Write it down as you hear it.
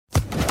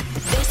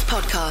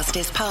podcast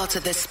is part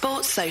of the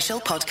Sports Social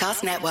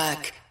Podcast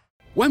Network.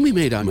 When we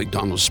made our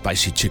McDonald's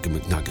Spicy Chicken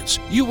McNuggets,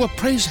 you were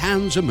praise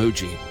hands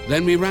emoji.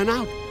 Then we ran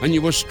out, and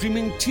you were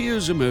streaming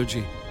tears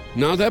emoji.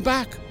 Now they're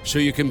back, so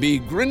you can be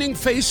grinning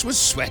face with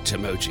sweat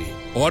emoji.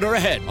 Order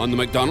ahead on the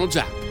McDonald's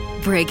app.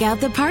 Break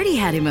out the party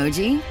hat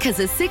emoji, because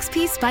a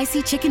 6-piece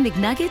Spicy Chicken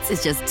McNuggets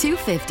is just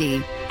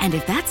 $2.50. And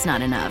if that's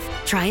not enough,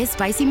 try a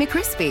Spicy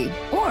McCrispy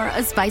or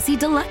a Spicy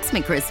Deluxe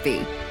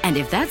McCrispy. And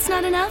if that's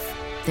not enough,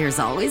 there's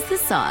always the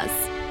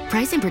sauce.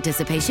 Price and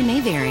participation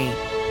may vary.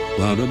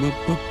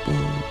 Ba-da-ba-ba-ba.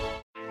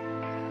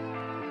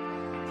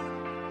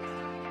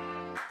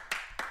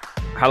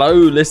 Hello,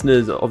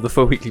 listeners of the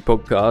FUT Weekly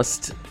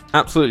podcast.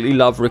 Absolutely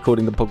love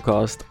recording the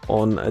podcast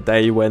on a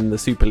day when the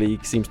Super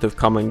League seems to have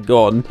come and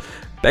gone.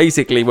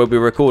 Basically, when we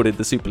recorded,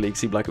 the Super League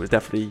seemed like it was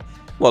definitely,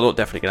 well, not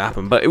definitely going to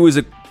happen, but it was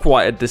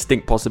quite a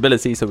distinct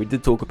possibility, so we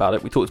did talk about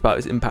it. We talked about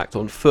its impact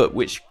on FUT,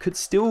 which could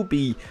still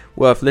be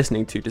worth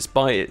listening to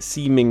despite it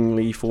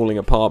seemingly falling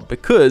apart,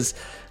 because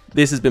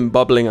this has been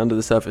bubbling under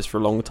the surface for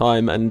a long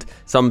time, and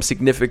some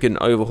significant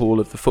overhaul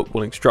of the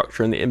footballing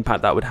structure and the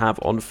impact that would have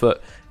on FUT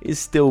is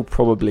still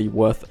probably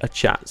worth a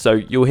chat. So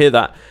you'll hear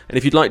that. And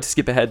if you'd like to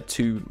skip ahead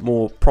to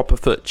more proper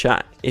FUT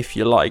chat, if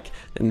you like,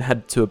 then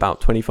head to about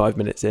 25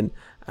 minutes in,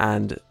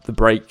 and the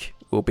break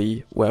will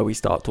be where we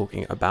start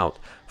talking about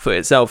FUT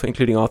itself,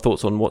 including our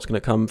thoughts on what's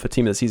going to come for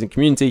Team of the Season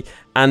community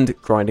and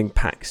grinding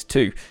packs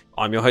too.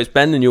 I'm your host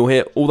Ben, and you'll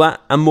hear all that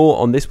and more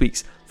on this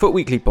week's FUT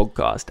Weekly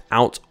podcast,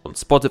 out on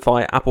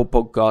Spotify, Apple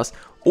Podcasts,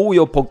 all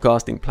your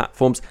podcasting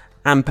platforms,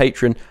 and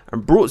Patreon,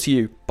 and brought to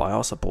you by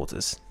our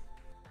supporters.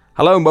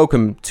 Hello and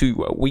welcome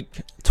to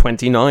week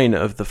 29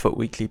 of the FUT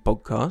Weekly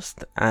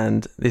podcast,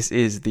 and this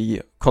is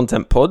the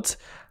content pod.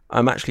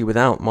 I'm actually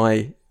without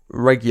my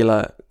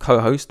regular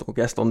co-host or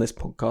guest on this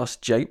podcast,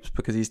 Japes,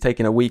 because he's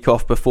taking a week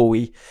off before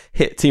we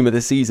hit Team of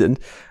the Season.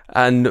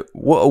 And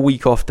what a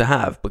week off to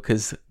have,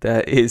 because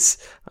there is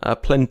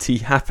plenty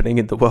happening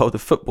in the world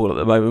of football at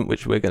the moment,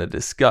 which we're going to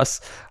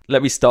discuss.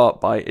 Let me start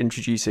by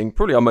introducing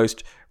probably our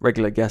most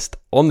regular guest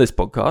on this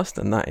podcast,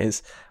 and that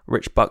is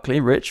Rich Buckley.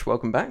 Rich,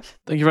 welcome back.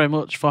 Thank you very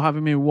much for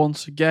having me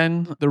once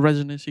again. The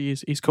residency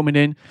is coming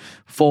in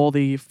for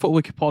the FUT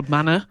Weekly Pod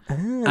Manor.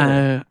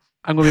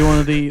 I'm going to be one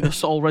of the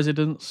sole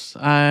residents,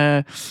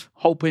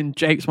 hoping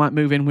Jakes might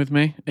move in with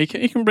me. He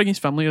can bring his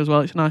family as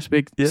well. It's a nice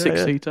big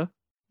six-seater.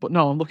 But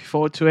no, I'm looking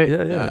forward to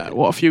it.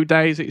 What a few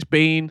days it's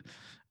been.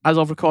 As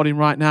of recording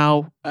right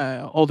now,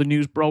 all the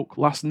news broke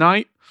last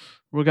night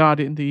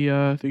regarding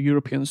the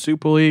European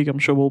Super League. I'm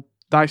sure we'll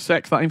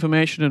dissect that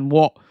information and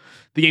what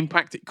the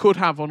impact it could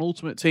have on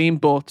Ultimate Team.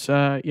 But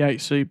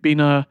it's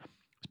been a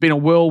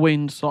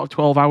whirlwind sort of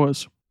 12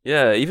 hours.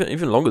 Yeah,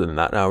 even longer than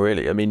that now,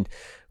 really. I mean,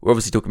 we're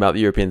obviously talking about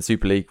the European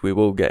Super League. We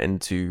will get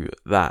into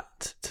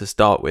that to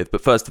start with.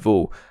 But first of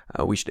all,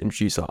 we should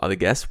introduce our other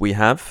guests. We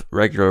have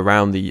regular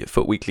around the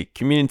FUT Weekly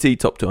community,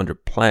 top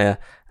 200 player,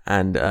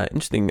 and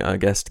interesting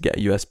guest to get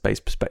a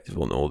US-based perspective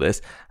on all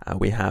this.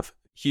 We have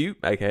Hugh,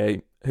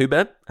 aka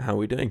Hubert. How are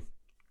we doing?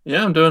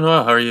 Yeah, I'm doing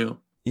well. How are you?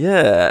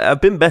 Yeah,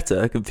 I've been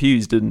better.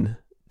 Confused and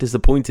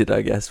disappointed,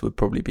 I guess, would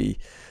probably be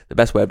the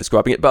best way of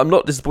describing it. But I'm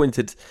not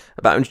disappointed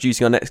about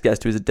introducing our next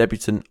guest, who is a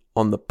debutant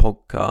on the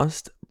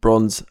podcast,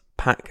 Bronze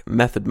Pack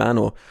Method Man,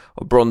 or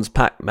Bronze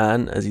Pack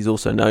Man, as he's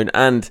also known,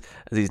 and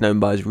as he's known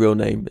by his real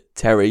name,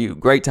 Terry.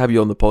 Great to have you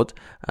on the pod.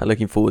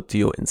 Looking forward to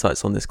your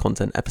insights on this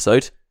content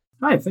episode.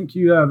 Hi, thank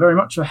you very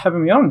much for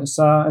having me on.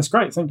 It's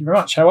great. Thank you very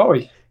much. How are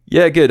we?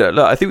 Yeah, good.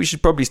 Look, I think we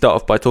should probably start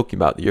off by talking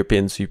about the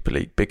European Super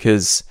League,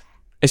 because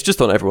it's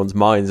just on everyone's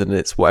minds and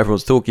it's what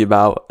everyone's talking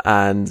about.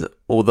 And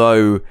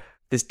although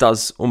this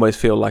does almost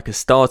feel like a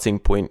starting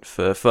point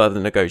for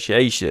further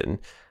negotiation,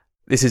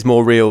 this is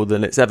more real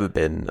than it's ever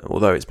been,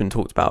 although it's been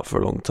talked about for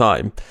a long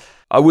time.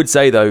 I would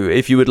say, though,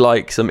 if you would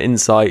like some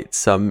insight,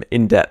 some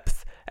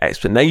in-depth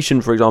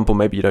explanation, for example,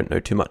 maybe you don't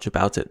know too much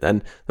about it,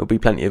 then there'll be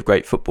plenty of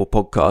great football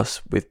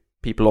podcasts with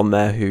people on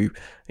there who,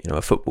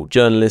 are football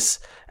journalists,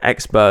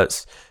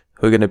 experts,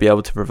 who are going to be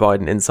able to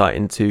provide an insight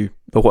into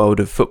the world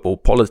of football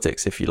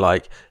politics, if you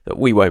like, that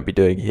we won't be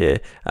doing here.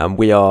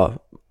 We are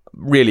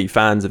really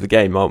fans of the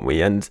game, aren't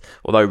we? And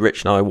although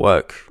Rich and I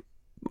work,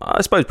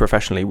 I suppose,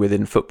 professionally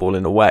within football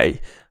in a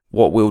way,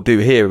 what we'll do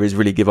here is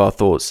really give our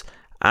thoughts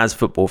as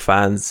football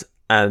fans,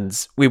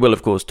 and we will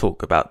of course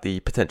talk about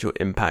the potential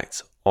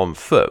impact on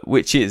FUT,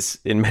 which is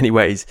in many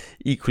ways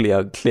equally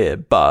unclear,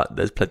 but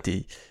there's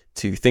plenty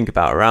to think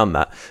about around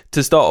that.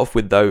 To start off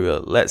with,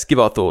 though, let's give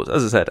our thoughts,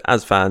 as I said,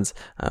 as fans,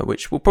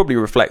 which will probably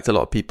reflect a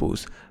lot of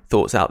people's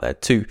thoughts out there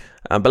too.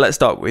 But let's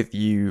start with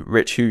you,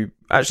 Rich, who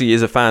actually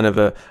is a fan of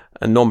a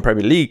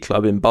non-Premier League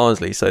club in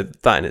Barnsley, so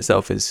that in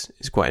itself is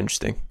quite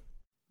interesting.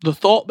 The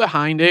thought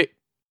behind it,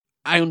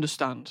 I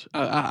understand.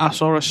 I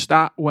saw a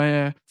stat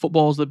where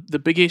football is the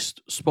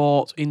biggest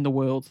sport in the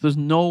world. There's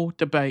no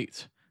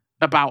debate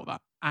about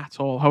that at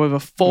all. However,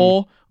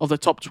 4 of the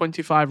top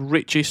 25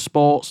 richest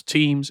sports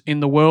teams in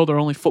the world are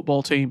only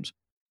football teams.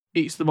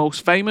 It's the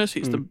most famous,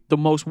 it's the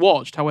most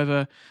watched.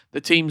 However,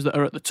 the teams that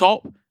are at the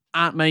top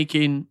aren't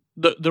making...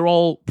 They're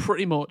all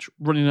pretty much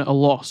running at a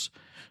loss.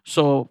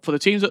 So for the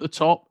teams at the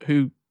top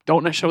who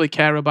don't necessarily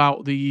care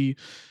about the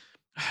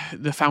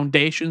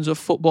foundations of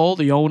football,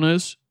 the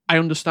owners, I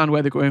understand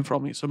where they're going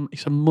from. It's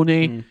a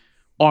money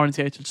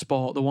orientated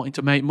sport. They're wanting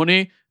to make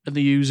money, and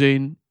they're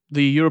using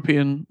the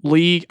European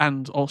League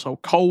and also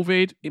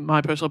COVID, in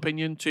my personal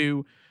opinion,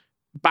 to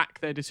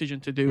back their decision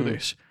to do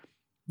this.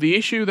 The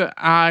issue that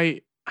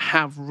I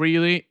have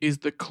really is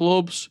the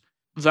clubs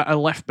that are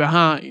left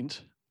behind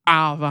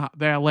are that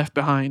they are left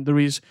behind. There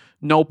is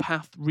no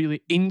path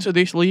really into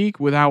this league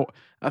without...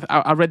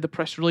 I read the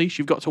press release.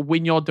 You've got to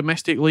win your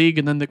domestic league,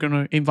 and then they're going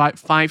to invite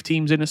 5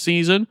 teams in a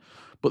season.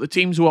 But the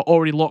teams who are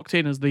already locked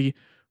in as the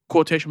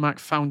quotation mark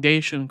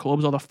foundation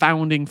clubs or the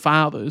founding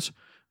fathers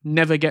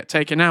never get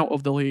taken out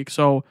of the league.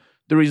 So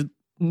there is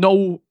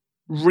no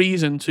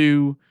reason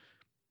to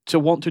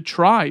want to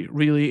try,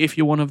 really, if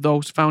you're one of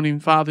those founding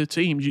father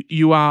teams.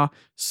 You are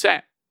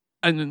set,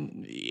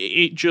 and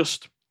it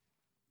just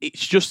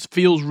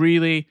feels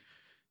really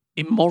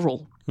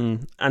immoral.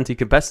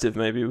 Anti-competitive,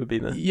 maybe, would be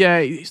the... Yeah,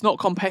 it's not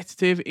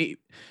competitive.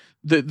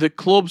 The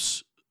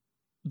clubs,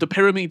 the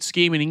pyramid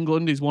scheme in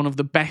England is one of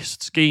the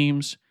best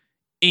schemes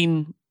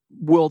in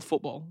world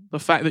football. The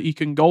fact that you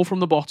can go from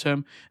the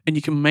bottom and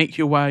you can make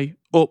your way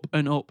up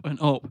and up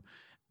and up.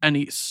 And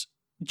it's...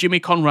 Jimmy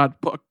Conrad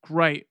put a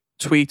great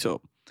tweet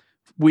up.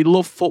 We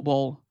love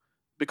football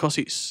because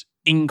it's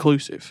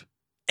inclusive.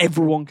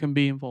 Everyone can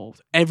be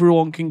involved.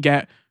 Everyone can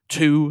get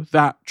to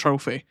that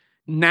trophy.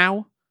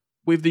 Now,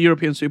 with the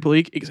European Super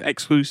League, it's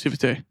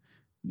exclusivity.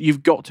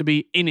 You've got to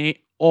be in it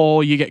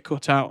or you get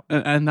cut out.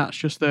 And that's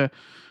just the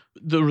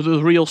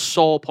real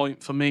sore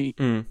point for me.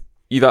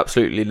 You've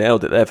absolutely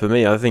nailed it there for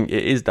me. I think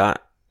it is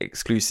that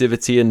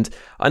exclusivity. And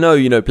I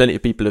know, plenty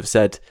of people have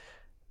said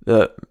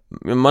that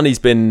money's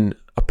been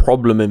a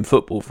problem in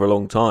football for a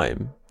long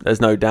time.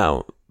 There's no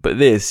doubt. But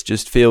this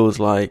just feels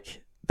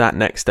like that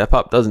next step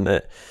up, doesn't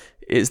it?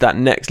 It's that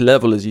next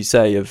level, as you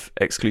say, of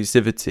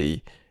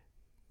exclusivity,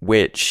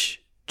 which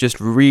just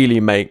really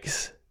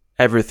makes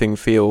everything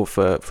feel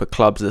for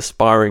clubs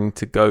aspiring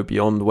to go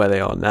beyond where they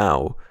are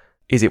now.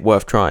 Is it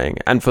worth trying?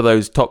 And for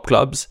those top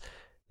clubs,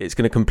 it's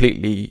going to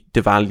completely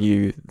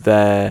devalue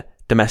their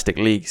domestic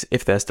leagues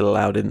if they're still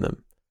allowed in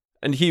them.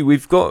 And Hugh,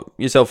 we've got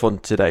yourself on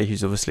today,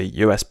 who's obviously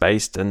US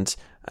based and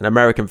an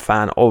American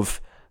fan of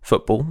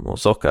football or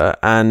soccer.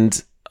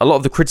 And a lot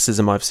of the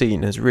criticism I've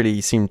seen has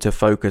really seemed to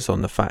focus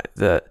on the fact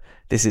that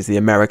this is the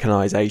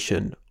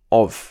Americanization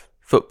of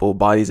football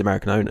by these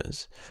American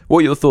owners. What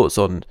are your thoughts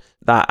on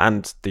that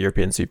and the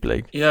European Super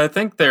League? Yeah, I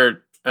think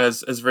they're,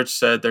 as Rich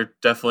said, they're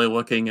definitely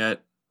looking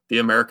at the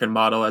American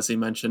model. As he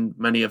mentioned,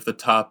 many of the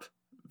top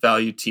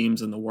value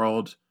teams in the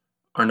world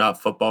are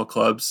not football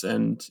clubs,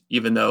 and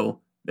even though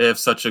they have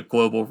such a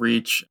global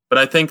reach. But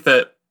I think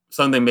that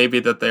something maybe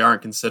that they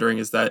aren't considering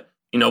is that,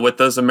 with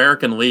those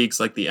American leagues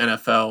like the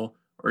NFL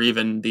or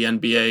even the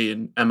NBA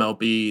and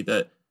MLB,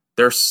 that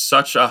they're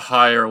such a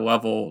higher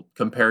level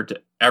compared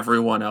to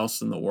everyone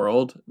else in the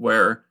world,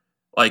 where,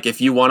 like,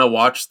 if you want to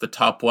watch the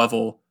top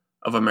level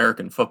of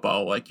American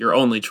football, like, your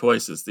only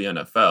choice is the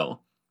NFL.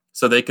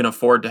 So they can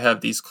afford to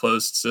have these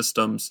closed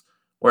systems,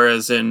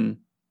 whereas in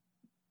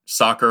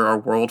soccer or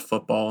world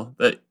football,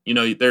 that,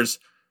 there's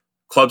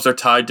clubs are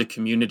tied to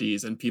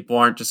communities, and people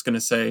aren't just going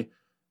to say,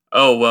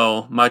 oh,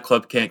 well, my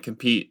club can't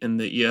compete in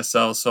the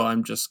ESL, so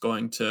I'm just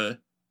going to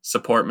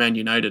support Man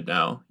United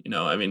now.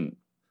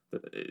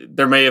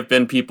 There may have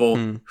been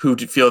people who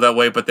feel that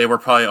way, but they were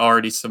probably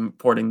already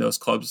supporting those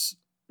clubs,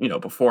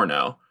 before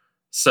now.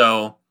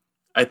 So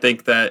I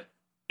think that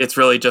it's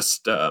really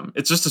just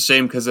it's just a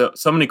shame because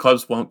so many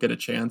clubs won't get a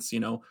chance.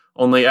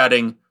 Only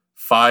adding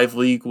 5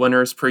 league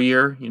winners per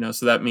year.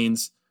 So that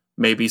means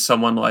maybe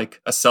someone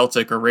like a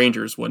Celtic or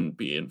Rangers wouldn't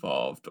be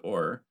involved,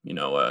 or a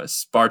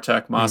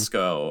Spartak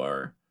Moscow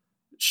or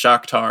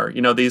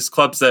Shakhtar. These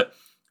clubs that,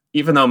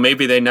 even though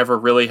maybe they never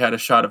really had a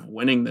shot of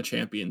winning the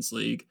Champions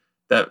League,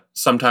 that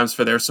sometimes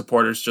for their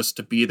supporters just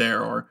to be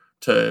there or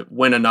to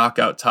win a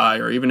knockout tie,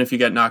 or even if you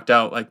get knocked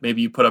out, like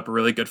maybe you put up a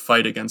really good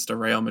fight against a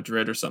Real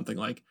Madrid or something,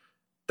 like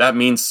that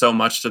means so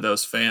much to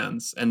those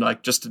fans. And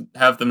like just to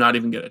have them not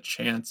even get a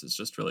chance is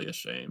just really a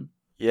shame.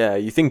 Yeah,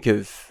 you think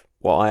of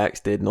what Ajax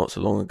did not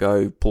so long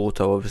ago,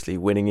 Porto obviously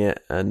winning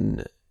it,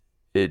 and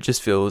it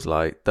just feels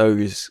like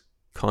those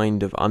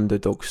kind of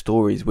underdog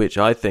stories, which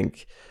I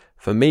think,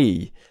 for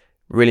me,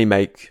 really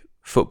make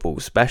football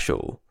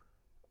special,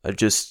 are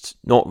just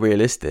not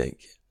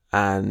realistic.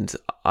 And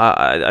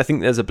I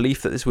think there's a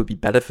belief that this would be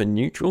better for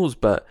neutrals,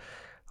 but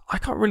I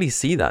can't really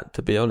see that,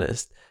 to be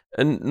honest.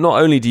 And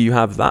not only do you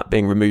have that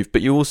being removed,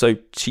 but you also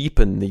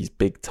cheapen these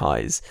big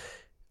ties.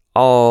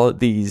 Are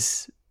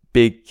these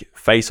big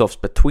face-offs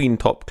between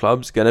top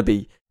clubs going to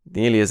be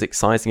nearly as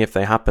exciting if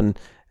they happen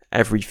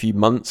every few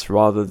months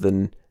rather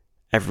than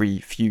every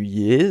few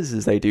years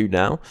as they do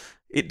now?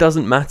 It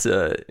doesn't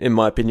matter, in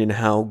my opinion,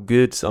 how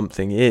good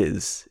something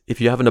is.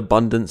 If you have an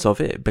abundance of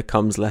it, it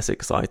becomes less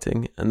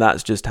exciting. And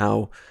that's just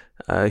how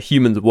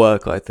humans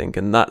work, I think.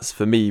 And that's,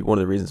 for me, one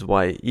of the reasons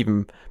why,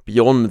 even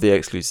beyond the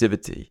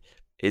exclusivity,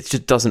 it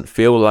just doesn't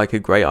feel like a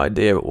great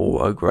idea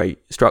or a great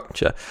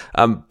structure.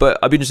 But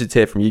I'd be interested to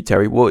hear from you,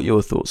 Terry. What are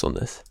your thoughts on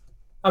this?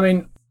 I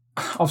mean,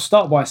 I'll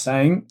start by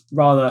saying,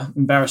 rather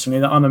embarrassingly,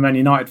 that I'm a Man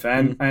United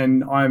fan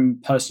and I'm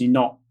personally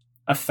not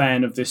a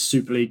fan of this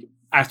Super League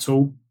at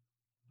all.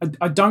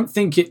 I don't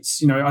think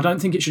it's, I don't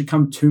think it should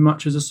come too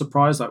much as a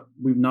surprise. Like,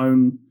 we've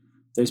known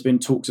there's been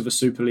talks of a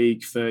Super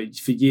League for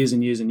years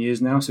and years and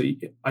years now. So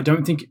I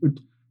don't think it would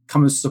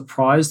come as a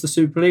surprise, the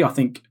Super League. I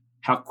think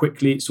how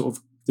quickly it sort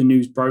of, the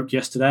news broke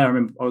yesterday. I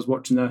remember I was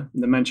watching the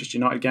Manchester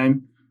United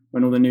game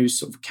when all the news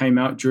sort of came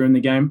out during the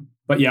game.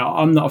 But yeah,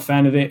 I'm not a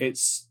fan of it.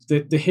 It's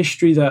the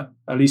history that,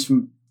 at least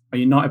from a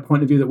United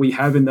point of view, that we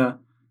have in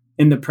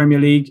the Premier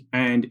League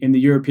and in the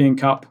European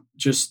Cup,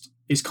 just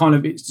it's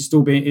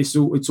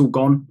all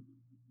gone.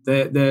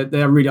 They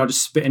really are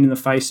just spitting in the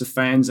face of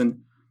fans.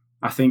 And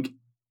I think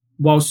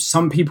whilst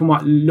some people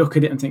might look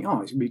at it and think,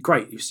 oh, it's gonna be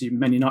great, you see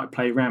Man United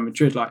play Real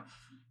Madrid,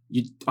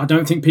 I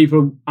don't think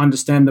people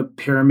understand the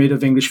pyramid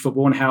of English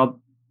football and how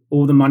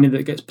all the money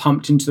that gets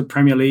pumped into the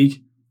Premier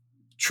League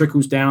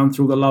trickles down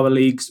through the lower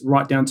leagues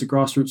right down to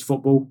grassroots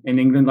football in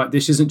England. Like,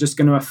 this isn't just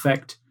going to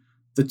affect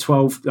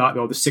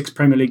the 6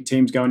 Premier League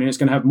teams going in. It's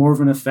going to have more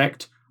of an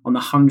effect on the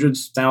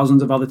hundreds,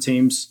 thousands of other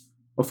teams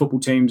or football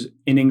teams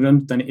in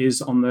England than it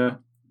is on the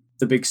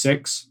big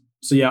 6.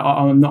 So yeah,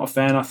 I'm not a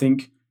fan. I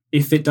think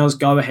if it does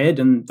go ahead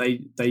and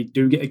they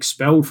do get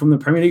expelled from the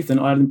Premier League, then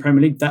Ireland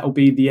Premier League, that will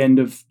be the end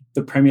of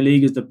the Premier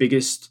League as the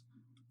biggest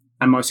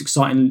and most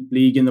exciting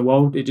league in the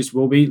world. It just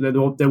will be. There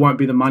won't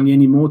be the money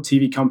anymore.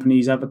 TV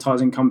companies,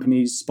 advertising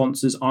companies,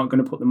 sponsors aren't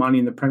going to put the money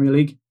in the Premier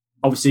League.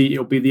 Obviously,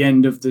 it'll be the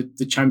end of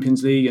the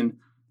Champions League, and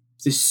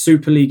this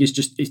Super League is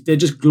they're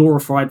just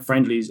glorified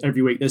friendlies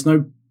every week. There's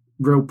no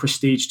real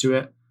prestige to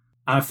it.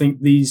 And I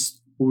think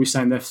there's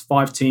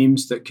 5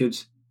 teams that could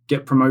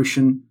get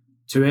promotion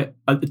to it.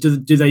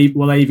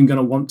 Were they even going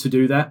to want to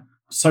do that?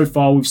 So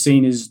far, we've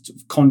seen is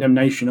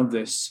condemnation of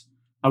this.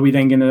 Are we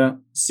then going to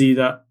see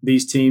that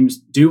these teams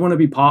do want to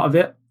be part of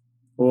it?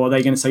 Or are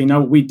they going to say,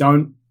 no, we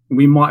don't?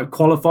 We might have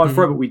qualified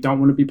for it, but we don't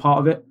want to be part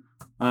of it.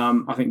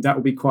 I think that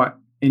will be quite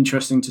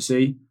interesting to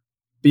see.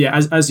 But yeah,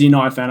 as a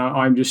United fan,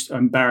 I'm just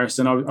embarrassed.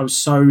 And I was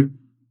so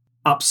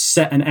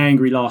upset and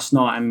angry last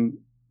night and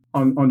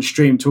on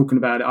stream talking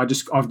about it.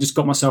 I've just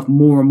got myself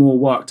more and more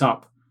worked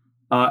up.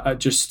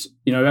 As a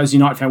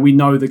United fan, we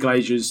know the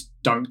Glazers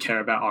don't care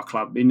about our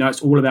club. We know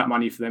it's all about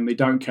money for them. They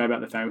don't care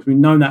about the fans. We've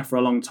known that for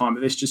a long time, but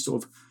this just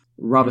sort of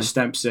rubber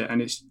stamps it,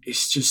 and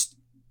it's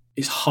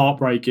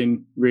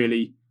heartbreaking,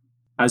 really,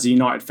 as a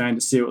United fan,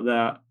 to see what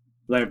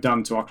they have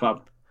done to our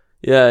club.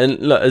 Yeah, and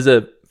look, as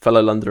a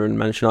fellow Londoner and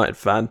Manchester United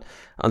fan,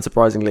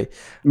 unsurprisingly,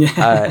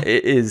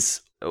 it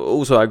is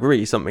also, I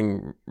agree,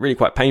 something really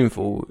quite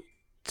painful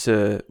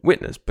to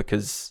witness,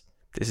 because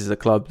this is a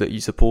club that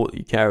you support, that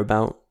you care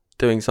about,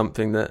 doing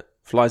something that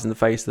flies in the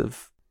face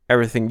of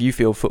everything you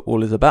feel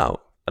football is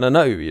about. And I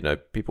know,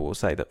 people will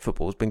say that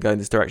football's been going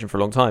this direction for a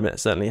long time, and it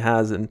certainly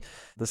has, and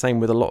the same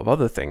with a lot of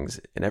other things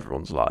in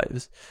everyone's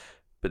lives.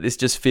 But this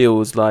just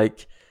feels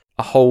like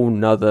a whole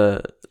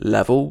nother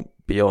level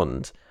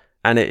beyond.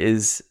 And it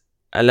is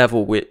a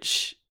level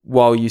which,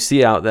 while you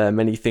see out there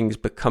many things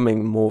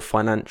becoming more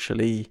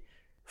financially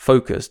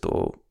focused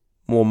or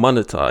more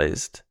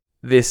monetized,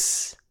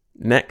 this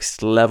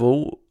next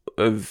level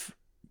of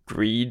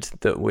greed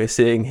that we're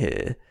seeing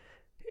here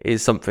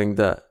is something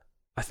that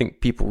I think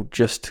people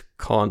just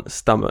can't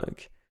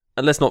stomach.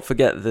 And let's not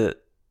forget that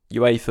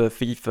UEFA,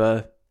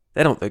 FIFA,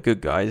 they're not the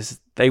good guys.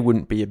 They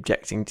wouldn't be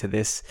objecting to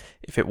this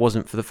if it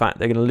wasn't for the fact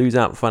they're going to lose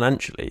out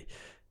financially.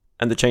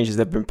 And the changes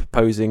they've been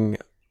proposing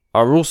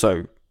are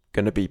also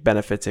going to be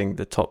benefiting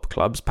the top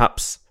clubs,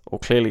 perhaps, or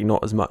clearly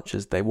not as much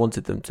as they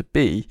wanted them to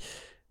be,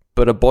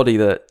 but a body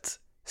that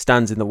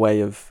stands in the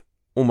way of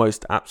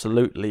almost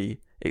absolutely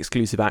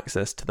exclusive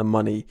access to the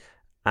money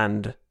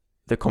and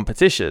the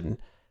competition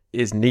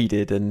is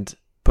needed, and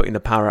putting the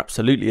power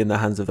absolutely in the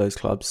hands of those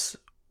clubs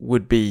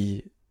would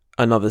be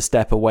another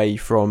step away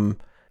from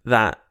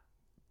that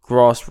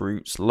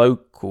grassroots,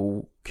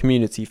 local,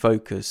 community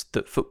focus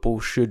that football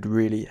should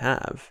really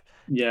have.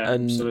 Yeah,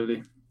 and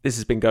absolutely. This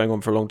has been going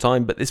on for a long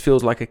time, but this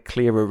feels like a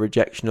clearer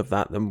rejection of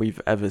that than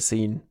we've ever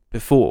seen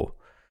before.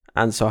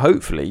 And so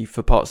hopefully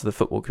for parts of the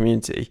football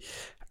community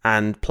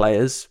and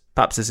players,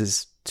 perhaps this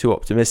is too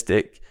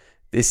optimistic,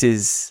 this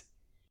is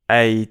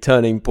a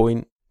turning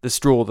point, the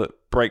straw that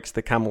breaks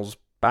the camel's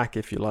back,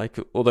 if you like,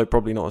 although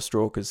probably not a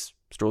straw, because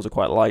straws are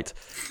quite light.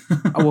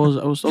 I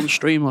was on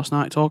stream last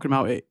night talking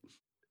about it.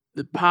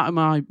 The part of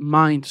my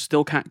mind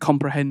still can't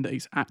comprehend that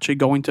it's actually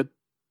going to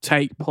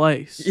take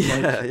place.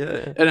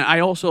 Yeah. And I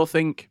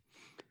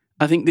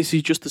think this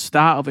is just the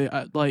start of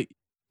it. Like,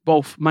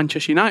 both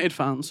Manchester United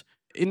fans,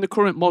 in the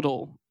current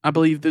model, I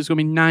believe there's going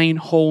to be 9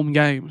 home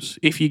games.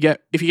 If you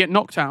get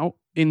knocked out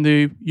in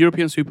the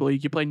European Super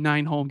League, you play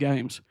 9 home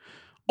games.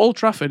 Old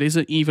Trafford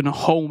isn't even a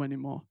home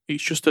anymore.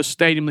 It's just a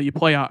stadium that you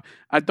play at.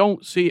 I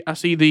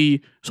see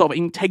the sort of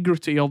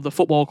integrity of the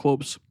football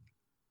clubs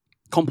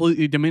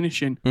completely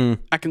diminishing.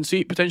 I can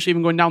see it potentially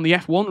even going down the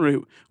F1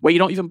 route, where you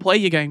don't even play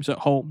your games at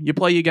home. You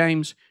play your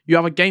games, you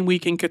have a game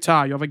week in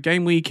Qatar, you have a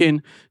game week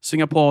in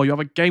Singapore, you have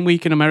a game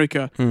week in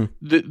America.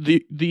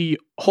 The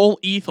whole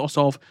ethos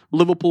of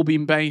Liverpool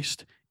being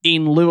based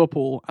in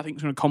Liverpool, I think,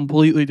 is going to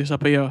completely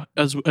disappear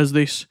as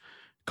this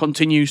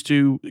continues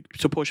to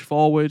push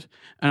forward.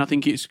 And I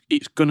think it's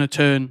going to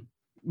turn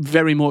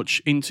very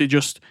much into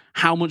just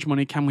how much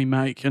money can we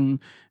make. And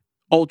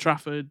Old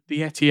Trafford,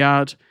 the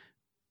Etihad,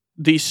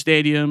 these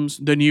stadiums,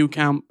 the new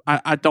camp,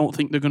 I don't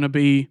think they're going to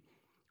be...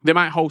 They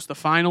might host the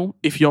final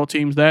if your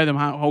team's there. They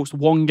might host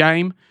one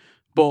game,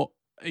 but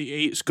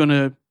it's going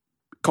to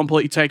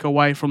completely take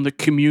away from the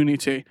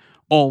community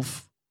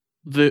of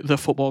the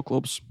football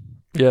clubs.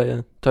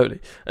 Yeah,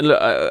 totally. And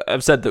look,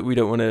 I've said that we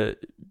don't want to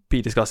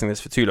be discussing this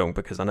for too long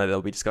because I know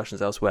there'll be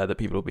discussions elsewhere that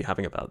people will be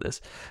having about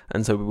this,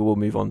 and so we will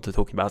move on to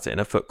talking about it in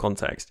a FUT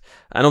context.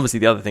 And obviously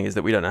the other thing is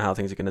that we don't know how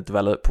things are going to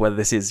develop, whether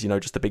this is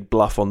just a big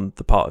bluff on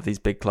the part of these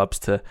big clubs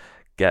to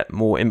get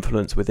more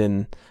influence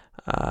within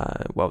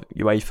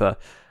UEFA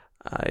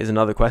is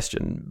another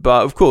question.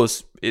 But of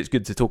course it's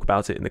good to talk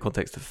about it in the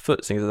context of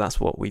FUT, seeing as that's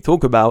what we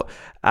talk about.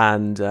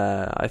 And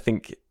I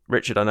think,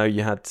 Richard, I know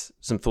you had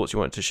some thoughts you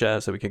wanted to share,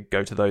 so we could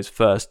go to those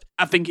first.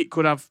 I think it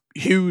could have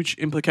huge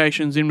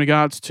implications in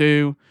regards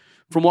to,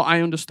 from what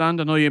I understand,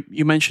 I know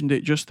you mentioned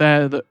it just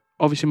there, that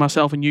obviously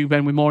myself and you,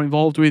 Ben, we're more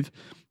involved with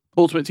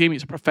Ultimate Team.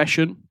 It's a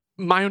profession.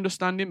 My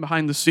understanding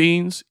behind the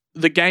scenes,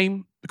 the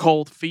game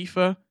called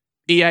FIFA,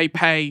 EA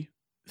pay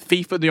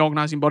FIFA, the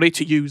organising body,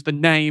 to use the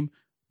name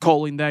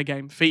calling their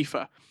game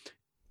FIFA.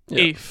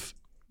 Yeah. If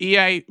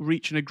EA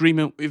reach an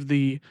agreement with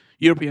the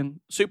European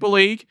Super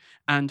League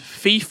and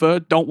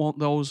FIFA don't want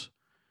those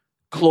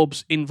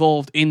clubs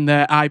involved in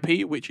their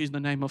IP, which is the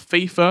name of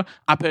FIFA,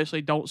 I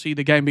personally don't see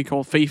the game being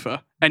called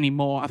FIFA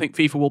anymore. I think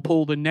FIFA will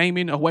pull the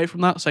naming away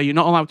from that, say you're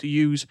not allowed to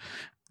use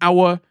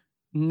our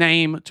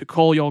name to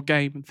call your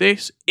game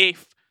this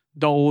if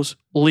those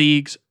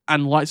leagues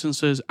and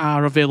licenses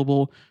are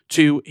available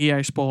to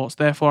EA Sports.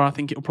 Therefore, I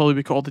think it will probably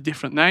be called a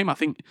different name. I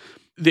think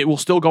it will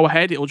still go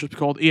ahead. It will just be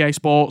called EA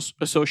Sports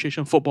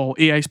Association Football,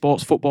 EA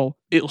Sports Football.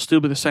 It'll still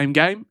be the same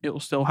game. It will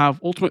still have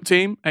Ultimate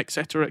Team,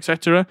 etc.,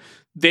 etc.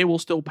 They will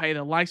still pay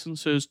their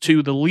licenses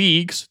to the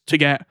leagues to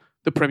get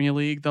the Premier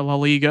League, the La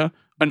Liga,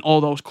 and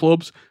all those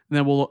clubs. And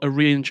then we'll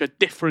arrange a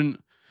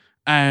different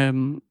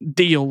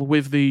deal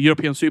with the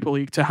European Super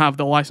League to have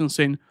the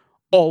licensing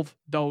of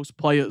those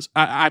players.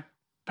 I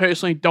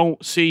personally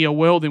don't see a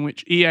world in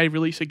which EA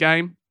release a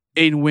game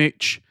in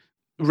which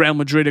Real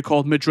Madrid are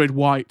called Madrid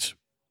White,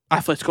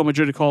 Atletico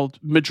Madrid are called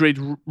Madrid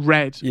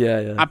Red.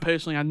 Yeah.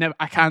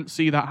 I can't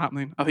see that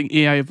happening. I think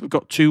EA have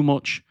got too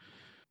much,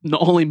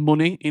 not only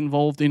money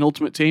involved in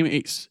Ultimate Team,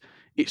 it's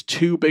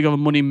too big of a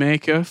money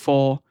maker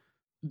for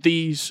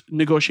these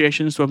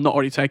negotiations to have not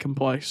already taken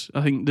place.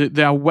 I think that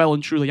they are well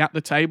and truly at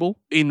the table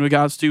in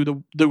regards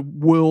to the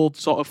world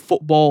sort of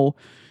football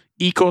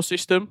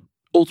ecosystem.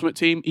 Ultimate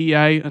Team,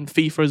 EA, and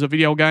FIFA as a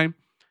video game.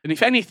 And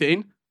if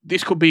anything,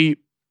 this could be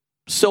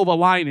silver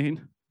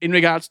lining in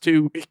regards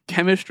to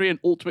chemistry and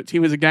Ultimate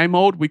Team as a game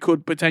mode. We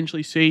could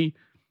potentially see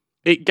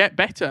it get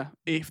better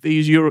if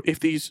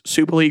these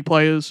Super League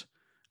players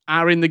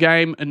are in the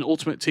game and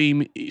Ultimate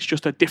Team is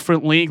just a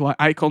different league like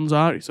Icons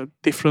are. It's a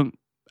different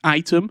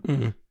item.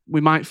 Mm-hmm. We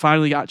might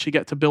finally actually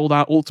get to build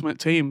our Ultimate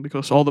Team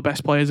because all the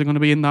best players are going to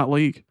be in that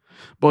league.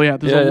 But yeah,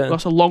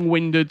 that's a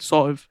long-winded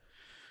sort of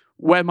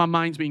where my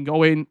mind's been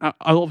going. I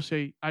always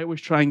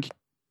try and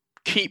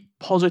keep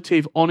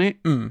positive on it,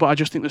 but I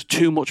just think there's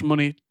too much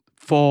money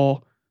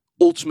for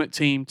Ultimate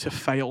Team to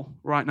fail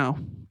right now.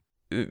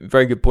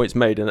 Very good points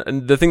made.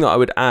 And the thing that I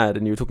would add,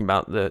 and you were talking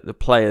about the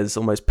players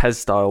almost PES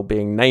style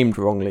being named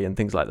wrongly and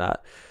things like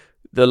that,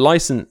 the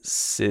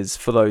licenses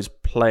for those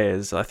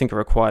players I think are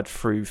required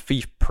through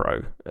FIFA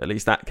Pro. At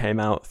least that came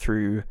out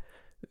through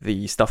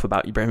the stuff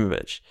about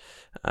Ibrahimovic.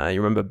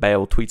 You remember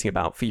Bale tweeting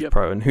about FIFA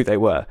Pro and who they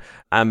were.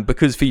 And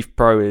because FIFA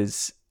Pro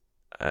is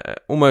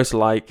almost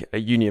like a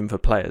union for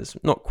players,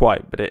 not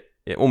quite, but it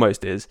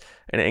almost is,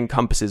 and it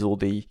encompasses all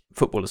the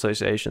football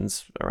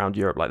associations around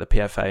Europe, like the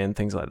PFA and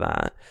things like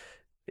that.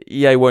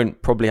 EA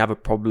won't probably have a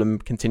problem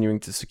continuing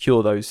to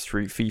secure those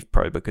through FIFA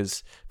Pro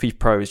because FIFA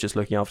Pro is just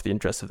looking after the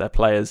interests of their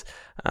players.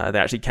 They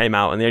actually came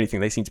out, and the only thing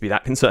they seem to be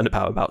that concerned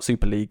about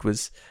Super League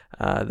was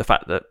the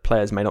fact that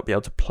players may not be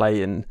able to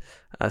play in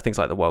things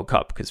like the World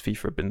Cup because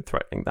FIFA had been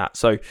threatening that.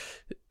 So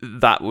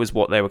that was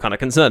what they were kind of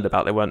concerned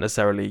about. They weren't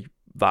necessarily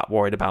that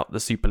worried about the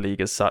Super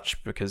League as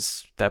such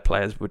because their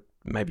players would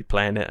maybe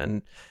play in it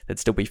and they'd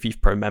still be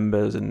FIFA Pro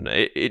members, and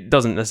it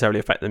doesn't necessarily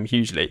affect them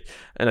hugely.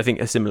 And I think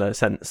in a similar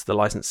sense, the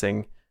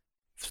licensing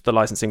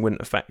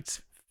wouldn't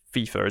affect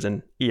FIFA as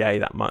in EA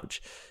that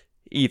much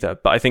either.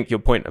 But I think your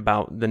point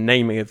about the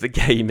naming of the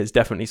game is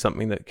definitely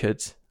something that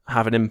could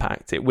have an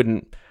impact. It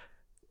wouldn't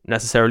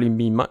necessarily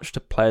mean much to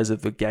players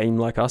of the game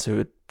like us who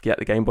would get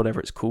the game, whatever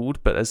it's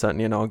called, but there's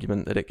certainly an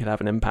argument that it could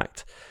have an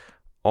impact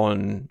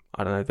on,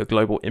 I don't know, the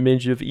global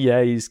image of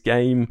EA's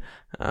game,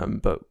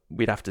 but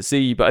we'd have to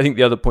see. But I think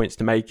the other points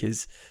to make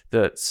is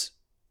that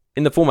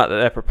in the format that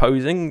they're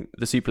proposing,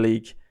 the Super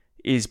League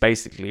is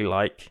basically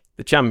like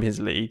the Champions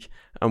League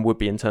and would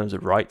be in terms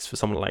of rights for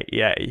someone like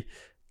EA.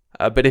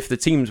 But if the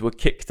teams were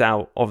kicked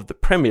out of the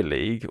Premier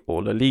League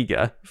or La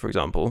Liga, for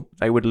example,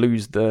 they would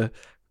lose the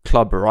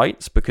club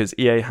rights because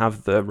EA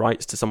have the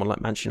rights to someone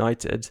like Manchester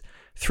United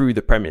through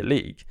the Premier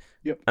League.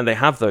 Yep. And they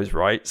have those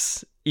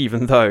rights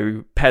even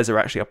though PES are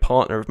actually a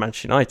partner of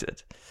Manchester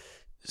United.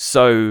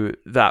 So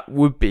that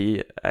would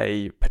be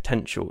a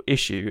potential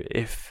issue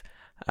if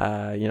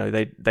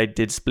they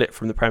did split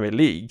from the Premier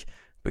League,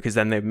 because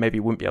then they maybe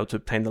wouldn't be able to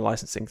obtain the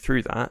licensing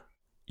through that.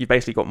 You've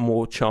basically got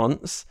more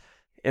chance,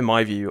 in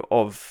my view,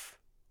 of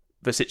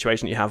the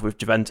situation you have with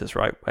Juventus,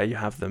 right, where you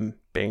have them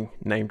being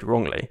named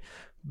wrongly.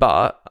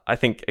 But I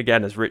think,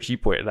 again, as Rich, you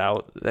pointed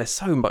out, there's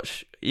so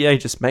much, EA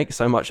just makes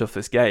so much of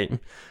this game.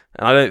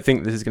 And I don't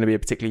think this is going to be a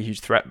particularly huge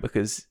threat,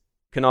 because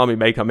Konami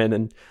may come in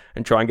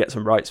and try and get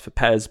some rights for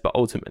PES, but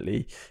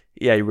ultimately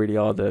EA really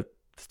are the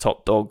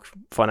top dog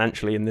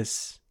financially in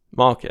this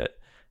market.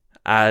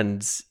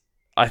 And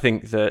I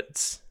think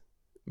that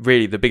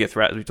really the bigger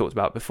threat, as we talked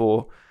about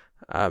before,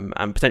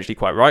 and potentially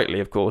quite rightly,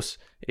 of course,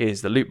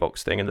 is the loot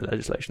box thing and the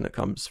legislation that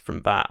comes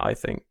from that, I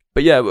think.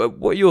 But yeah,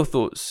 what are your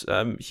thoughts,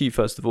 Hugh,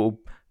 first of all,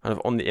 kind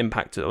of on the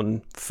impact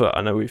on FUT?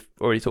 I know we've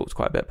already talked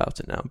quite a bit about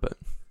it now, but...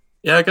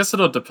 Yeah, I guess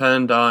it'll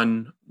depend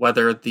on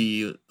whether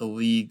the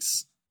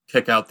leagues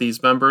kick out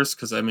these members,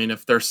 because, I mean,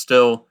 if they're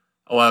still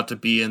allowed to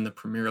be in the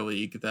Premier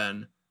League,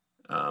 then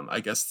I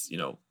guess,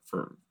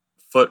 for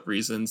FUT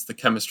reasons, the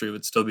chemistry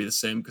would still be the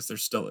same because they're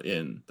still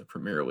in the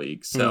Premier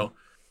League. So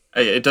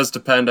it does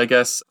depend, I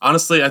guess.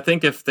 Honestly, I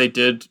think if they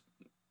did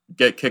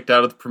get kicked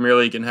out of the Premier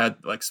League and had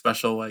like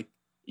special like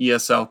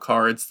ESL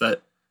cards,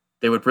 that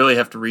they would really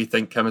have to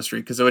rethink chemistry,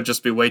 because it would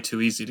just be way too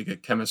easy to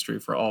get chemistry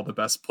for all the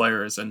best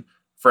players, and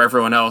for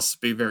everyone else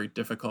be very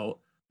difficult.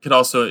 It could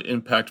also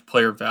impact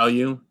player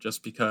value,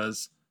 just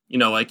because,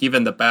 like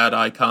even the bad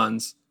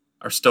icons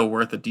are still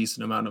worth a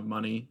decent amount of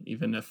money,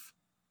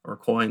 or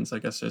coins, I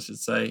guess I should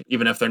say,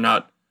 even if they're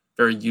not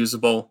very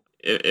usable.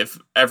 If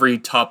every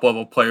top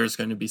level player is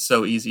going to be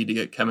so easy to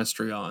get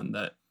chemistry on,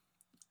 that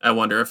I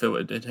wonder if it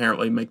would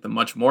inherently make them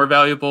much more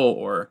valuable,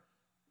 or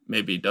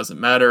maybe it doesn't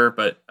matter.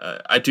 But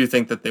I do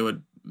think that they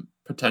would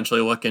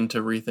potentially look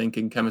into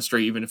rethinking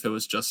chemistry, even if it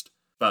was just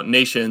about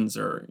nations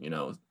or,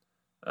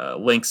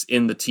 links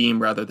in the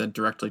team rather than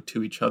directly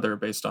to each other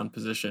based on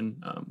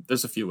position.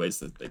 There's a few ways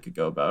that they could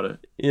go about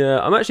it. Yeah,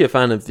 I'm actually a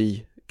fan of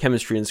the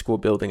chemistry and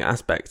squad building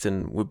aspect,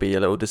 and would be a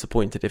little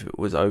disappointed if it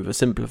was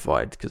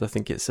oversimplified, because I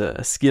think it's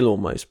a skill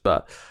almost,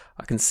 but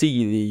I can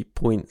see the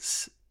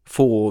points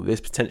for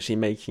this potentially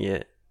making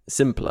it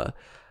simpler.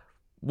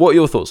 What are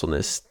your thoughts on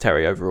this,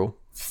 Terry, overall?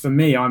 For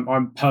me,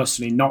 I'm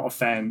personally not a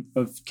fan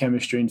of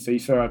chemistry in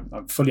FIFA.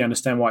 I fully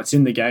understand why it's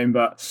in the game,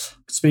 but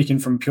speaking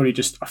from purely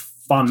just a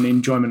fun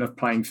enjoyment of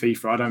playing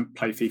FIFA, I don't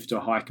play FIFA to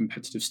a high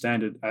competitive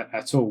standard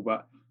at all.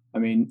 But I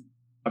mean,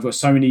 I've got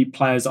so many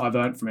players that I've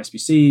earned from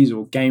SBCs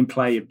or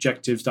gameplay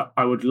objectives that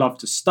I would love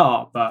to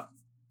start, but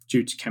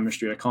due to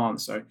chemistry, I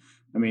can't. So,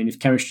 I mean, if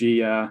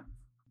chemistry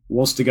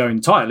was to go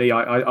entirely,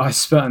 I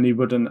certainly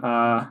wouldn't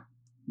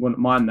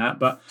mind that.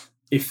 But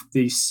if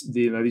these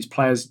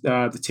players,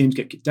 the teams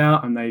get kicked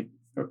out and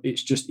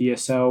it's just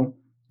ESL,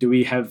 do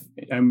we have,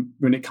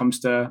 when it comes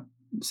to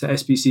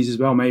SBCs as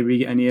well, maybe we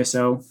get an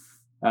ESL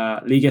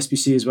League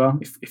SBC as well?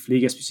 If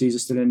League SBCs are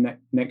still in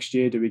next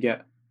year, do we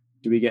get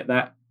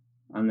that?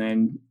 And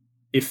then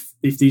if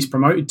these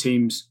promoted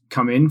teams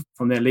come in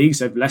from their leagues,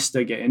 so if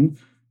Leicester get in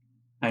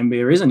and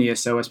there is an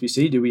ESL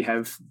SBC, do we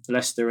have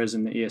Leicester as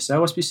an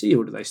ESL SBC,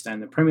 or do they stay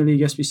in the Premier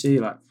League SBC?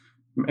 Like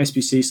from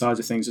SBC sides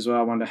of things as well,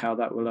 I wonder how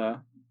that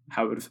will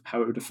how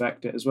it would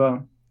affect it as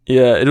well.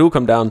 Yeah, it'll all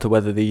come down to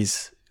whether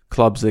these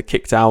clubs are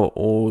kicked out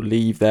or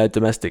leave their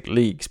domestic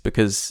leagues,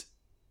 because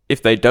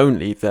if they don't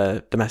leave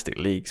their domestic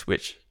leagues,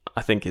 which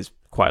I think is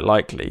quite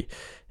likely,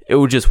 it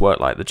will just work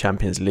like the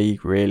Champions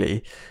League,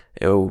 really.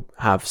 It'll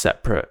have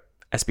separate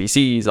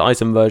SBCs,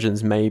 item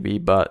versions maybe,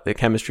 but the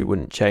chemistry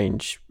wouldn't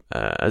change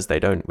as they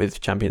don't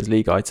with Champions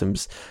League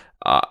items.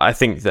 I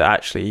think that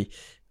actually,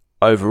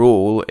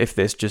 overall, if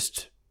this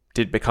just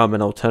did become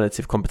an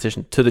alternative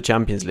competition to the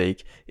Champions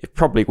League, it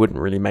probably wouldn't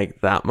really make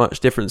that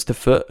much difference to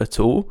FUT at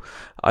all.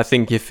 I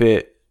think if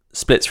it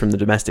splits from the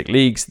domestic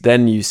leagues,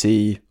 then you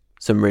see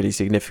some really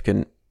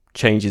significant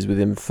changes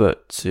within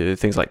FUT to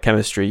things like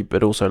chemistry,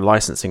 but also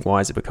licensing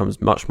wise, it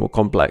becomes much more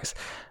complex.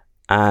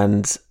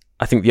 And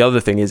I think the other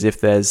thing is,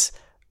 if there's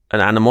an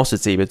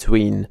animosity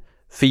between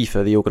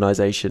FIFA, the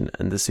organisation,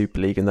 and the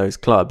Super League and those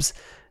clubs,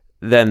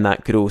 then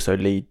that could also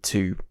lead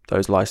to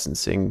those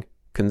licensing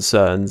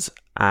concerns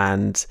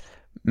and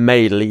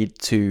may lead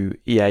to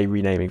EA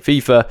renaming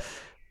FIFA.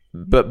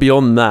 But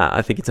beyond that,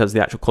 I think in terms of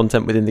the actual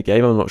content within the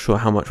game, I'm not sure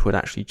how much would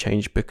actually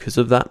change because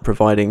of that,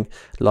 providing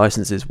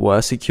licenses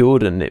were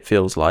secured. And it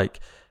feels like,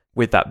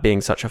 with that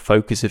being such a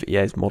focus of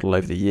EA's model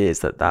over the years,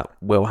 that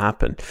will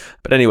happen.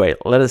 But anyway,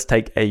 let us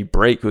take a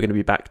break. We're going to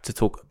be back to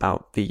talk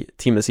about the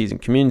Team of the Season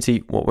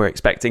community, what we're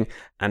expecting,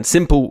 and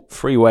simple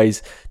free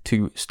ways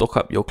to stock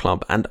up your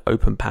club and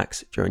open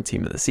packs during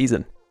Team of the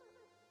Season.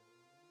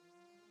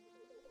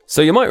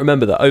 So you might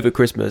remember that over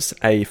Christmas,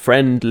 a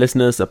friend,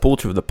 listener,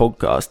 supporter of the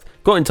podcast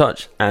got in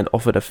touch and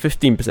offered a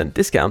 15%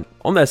 discount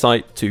on their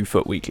site to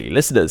FUT Weekly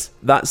listeners.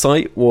 That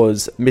site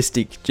was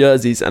Mystique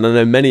Jerseys, and I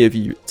know many of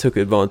you took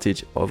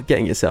advantage of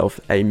getting yourself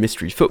a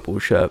mystery football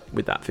shirt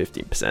with that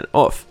 15%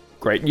 off.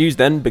 Great news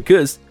then,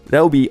 because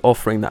they'll be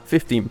offering that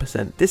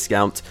 15%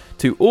 discount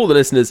to all the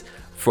listeners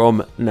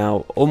from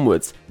now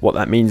onwards. What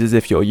that means is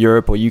if you're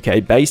Europe or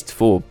UK based,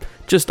 for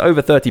just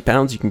over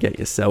 £30, you can get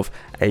yourself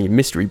a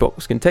mystery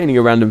box containing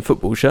a random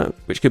football shirt,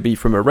 which could be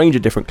from a range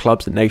of different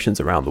clubs and nations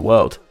around the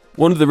world.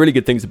 One of the really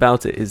good things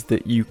about it is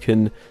that you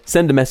can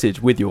send a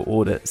message with your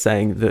order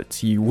saying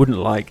that you wouldn't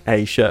like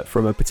a shirt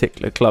from a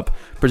particular club,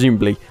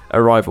 presumably a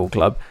rival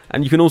club,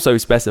 and you can also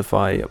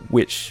specify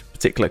which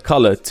particular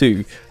colour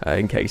too,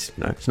 in case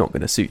it's not going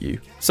to suit you.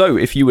 So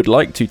if you would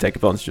like to take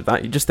advantage of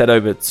that, you just head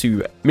over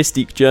to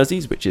Mystique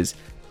Jerseys, which is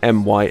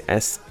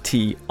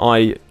MYSTIQUE,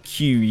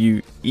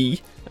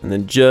 and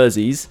then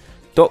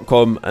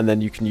jerseys.com, and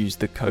then you can use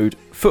the code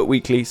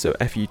FUTWEEKLY, so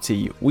FUT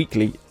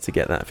Weekly, to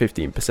get that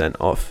 15%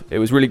 off. It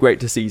was really great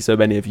to see so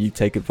many of you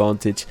take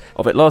advantage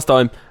of it last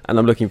time, and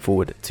I'm looking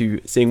forward to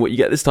seeing what you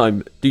get this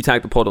time. Do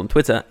tag the pod on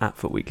Twitter at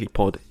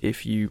FUTWeeklyPod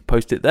if you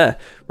post it there.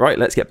 Right,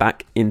 let's get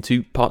back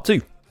into part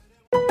 2.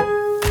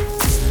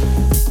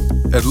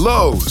 At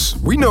Lowe's,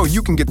 we know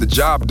you can get the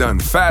job done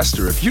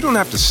faster if you don't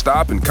have to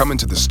stop and come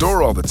into the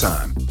store all the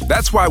time.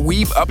 That's why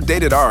we've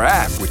updated our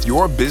app with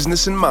your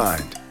business in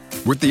mind.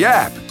 With the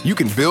app, you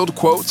can build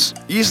quotes,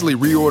 easily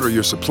reorder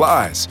your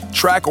supplies,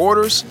 track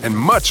orders, and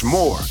much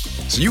more.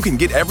 So you can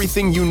get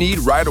everything you need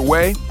right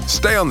away,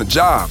 stay on the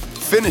job,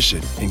 finish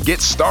it, and get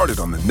started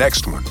on the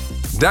next one.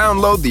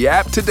 Download the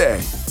app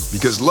today,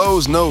 because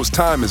Lowe's knows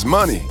time is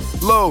money.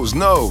 Lowe's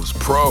knows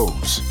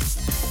pros.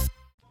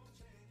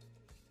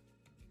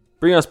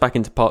 Bring us back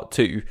into part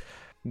 2.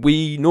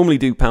 We normally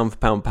do pound for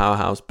pound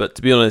powerhouse, but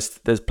to be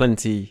honest, there's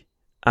plenty,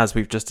 as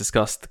we've just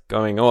discussed,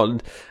 going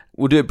on.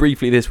 We'll do it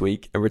briefly this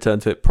week and return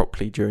to it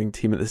properly during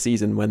Team of the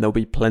Season, when there'll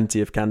be plenty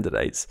of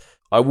candidates.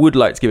 I would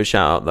like to give a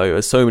shout out though,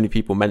 as so many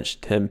people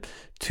mentioned him,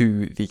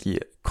 to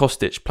the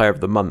Kostic Player of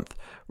the Month.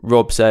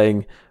 Rob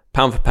saying,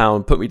 pound for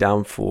pound, put me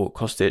down for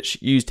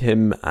Kostic. Used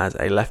him as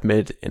a left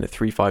mid in a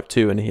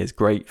 3-5-2, and he is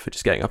great for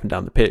just getting up and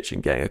down the pitch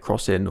and getting a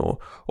cross in or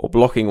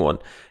blocking one.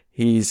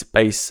 He's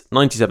base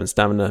 97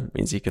 stamina,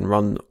 means he can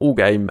run all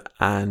game,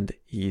 and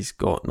he's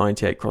got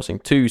 98 crossing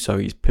too, so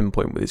he's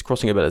pinpoint with his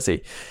crossing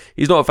ability.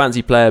 He's not a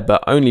fancy player,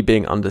 but only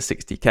being under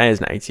 60k as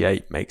an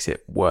 88 makes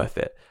it worth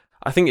it.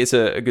 I think it's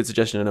a good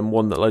suggestion, and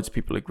one that loads of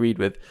people agreed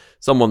with.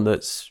 Someone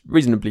that's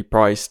reasonably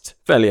priced,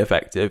 fairly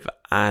effective,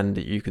 and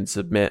you can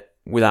submit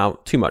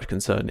without too much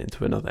concern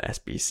into another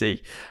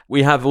SBC.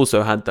 We have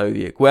also had, though,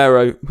 the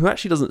Aguero, who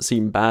actually doesn't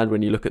seem bad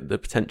when you look at the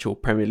potential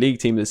Premier League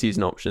Team of the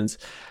Season options.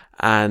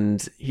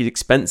 And he's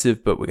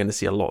expensive, but we're going to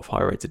see a lot of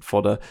high-rated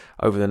fodder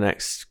over the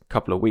next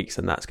couple of weeks,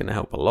 and that's going to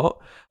help a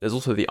lot. There's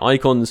also the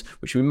icons,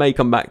 which we may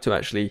come back to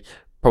actually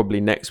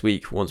probably next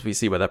week once we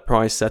see where their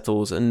price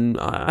settles. And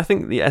I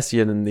think the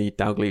Essien and the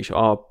Dalglish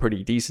are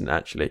pretty decent,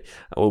 actually,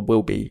 or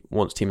will be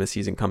once Team of the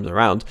Season comes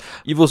around.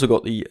 You've also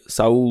got the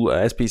Saul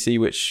SPC,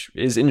 which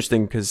is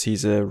interesting because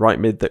he's a right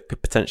mid that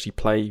could potentially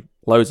play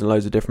loads and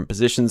loads of different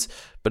positions.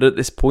 But at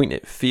this point,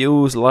 it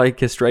feels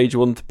like a strange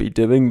one to be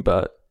doing,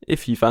 but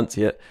if you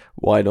fancy it,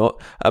 why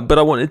not? But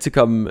I wanted to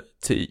come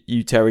to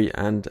you, Terry,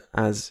 and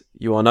as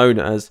you are known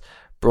as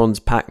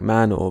Bronze Pack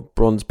Man or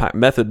Bronze Pack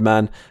Method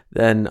Man,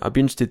 then I'd be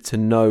interested to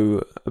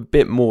know a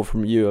bit more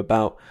from you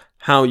about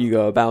how you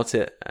go about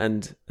it,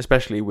 and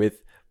especially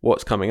with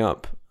what's coming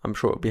up. I'm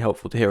sure it would be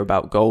helpful to hear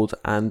about Gold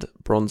and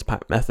Bronze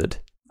Pack Method.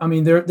 I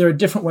mean, there are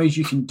different ways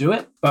you can do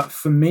it, but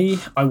for me,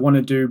 I want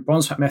to do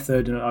Bronze Pack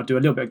Method, and I'll do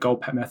a little bit of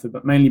Gold Pack Method,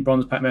 but mainly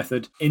Bronze Pack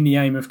Method in the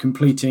aim of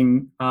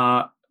completing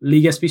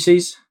League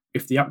SBCs.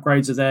 If the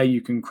upgrades are there,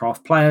 you can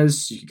craft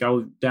players. You can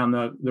go down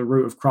the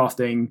route of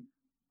crafting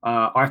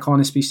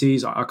icon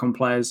SBCs, icon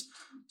players.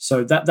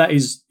 So that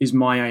is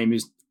my aim,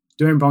 is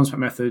doing Bronze Pack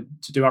Method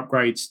to do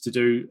upgrades, to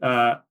do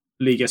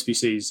League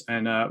SBCs,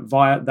 and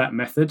via that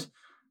method,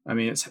 I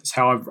mean, it's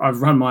how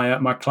I've run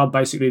my club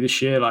basically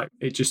this year. Like,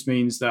 it just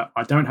means that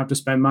I don't have to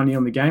spend money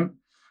on the game,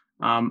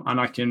 and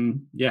I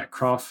can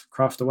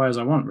craft away as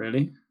I want,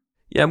 really.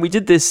 Yeah, and we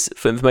did this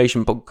for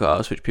information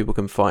podcast, which people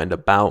can find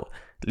about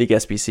League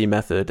SBC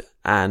method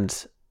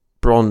and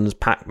Bronze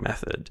Pack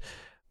method,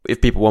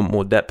 if people want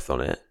more depth on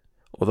it.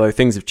 Although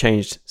things have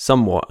changed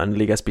somewhat and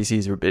League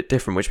SBCs are a bit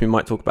different, which we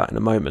might talk about in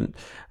a moment.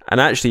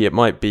 And actually, it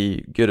might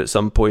be good at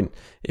some point,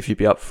 if you'd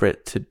be up for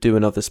it, to do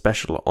another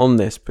special on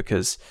this,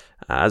 because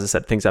as I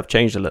said, things have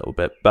changed a little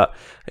bit, but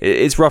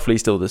it's roughly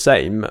still the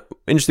same.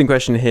 Interesting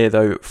question here,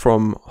 though,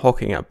 from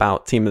Hocking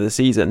about Team of the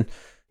Season.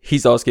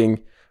 He's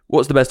asking,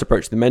 what's the best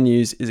approach to the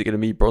menus? Is it going to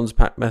be Bronze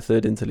Pack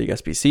method into League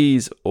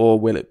SBCs, or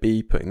will it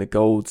be putting the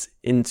golds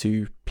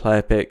into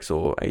player picks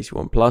or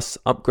 81 plus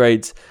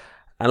upgrades?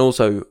 And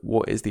also,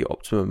 what is the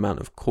optimum amount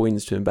of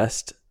coins to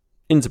invest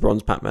into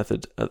Bronze Pack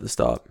method at the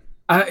start?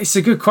 It's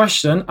a good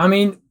question. I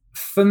mean,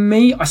 for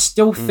me, I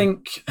still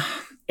think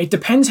It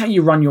depends how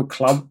you run your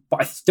club,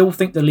 but I still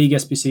think the league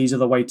SBCs are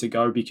the way to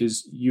go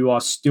because you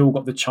are still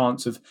got the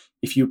chance of,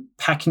 if you're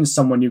packing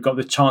someone, you've got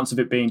the chance of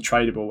it being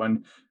tradable.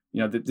 And,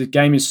 the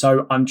game is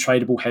so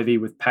untradeable heavy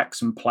with packs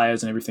and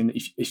players and everything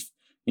that if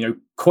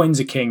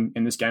coins are king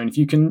in this game. And if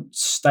you can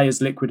stay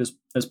as liquid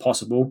as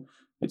possible,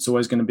 it's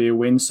always going to be a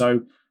win.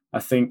 So I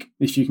think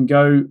if you can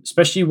go,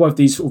 especially with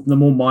these the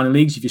more minor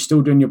leagues, if you're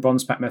still doing your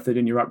bronze pack method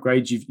and your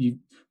upgrades,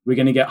 we're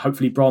going to get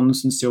hopefully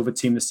bronze and silver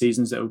team of the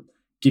seasons that will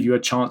give you a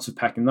chance of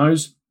packing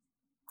those.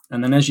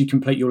 And then as you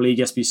complete your league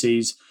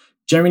SBCs,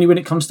 generally when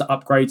it comes to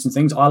upgrades and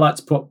things, I like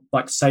to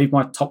save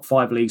my top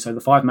 5 leagues. So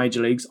the 5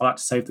 major leagues, I like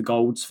to save the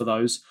golds for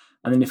those.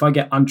 And then if I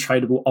get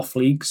untradeable off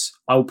leagues,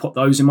 I will put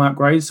those in my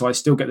upgrades. So I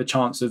still get the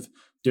chance of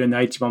doing the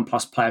 81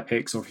 plus player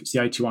picks, or if it's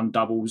the 81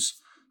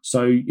 doubles.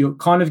 So you'll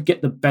kind of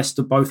get the best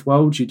of both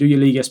worlds. You do your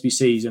league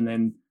SBCs and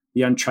then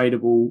the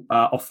untradeable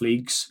off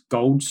leagues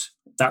golds.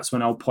 That's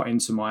when I'll put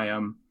into my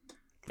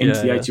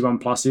the 81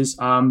 pluses.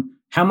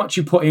 How much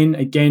you put in,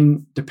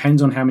 again,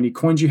 depends on how many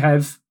coins you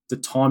have, the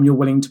time you're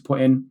willing to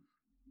put in.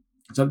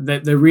 So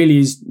there really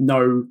is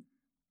no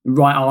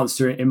right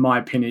answer, in my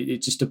opinion.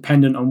 It's just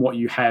dependent on what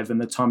you have and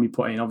the time you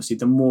put in. Obviously,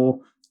 the more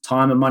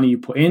time and money you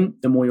put in,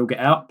 the more you'll get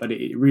out. But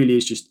it really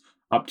is just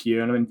up to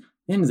you. And I mean,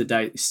 at the end of the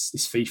day, it's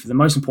FIFA. The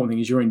most important thing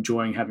is you're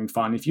enjoying having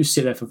fun. If you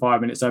sit there for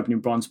 5 minutes opening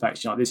bronze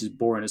packs, you're like, this is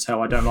boring as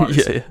hell. I don't like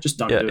this. Just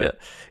don't do it.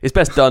 It's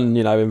best done,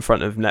 in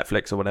front of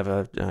Netflix or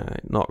whatever,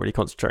 not really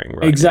concentrating.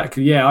 Right?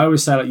 Exactly. Yeah. I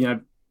always say,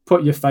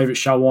 put your favorite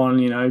show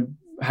on,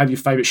 have your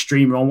favorite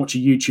streamer on, watch a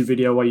YouTube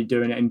video while you're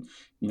doing it. And,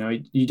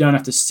 you don't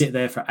have to sit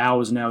there for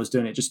hours and hours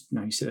doing it. Just,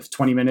 you sit there for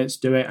 20 minutes,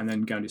 do it, and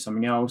then go and do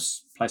something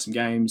else, play some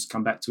games,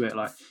 come back to it.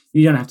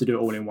 You don't have to do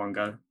it all in one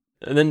go.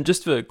 And then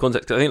just for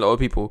context, I think a lot of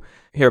people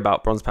hear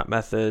about bronze pack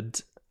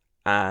method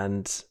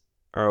and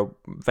are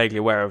vaguely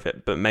aware of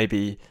it, but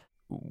maybe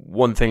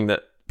one thing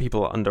that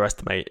people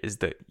underestimate is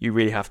that you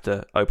really have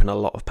to open a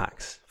lot of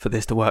packs for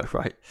this to work,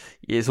 right?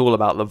 It's all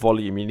about the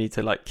volume. You need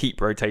to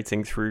keep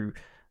rotating through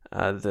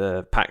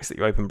the packs that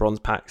you open, bronze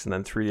packs, and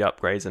then through the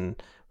upgrades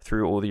and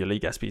through all your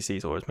league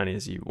SBCs, or as many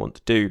as you want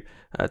to do,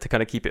 to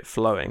kind of keep it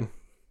flowing.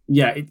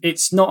 Yeah,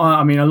 it's not.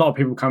 I mean, a lot of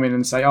people come in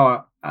and say, if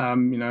I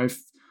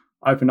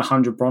opened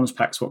 100 bronze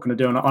packs, what can I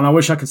do? And I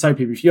wish I could say to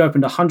people, if you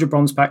opened 100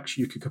 bronze packs,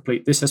 you could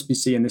complete this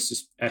SBC and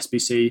this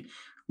SBC.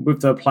 With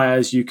the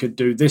players, you could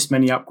do this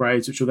many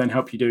upgrades, which will then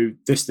help you do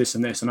this, this,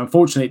 and this. And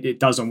unfortunately, it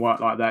doesn't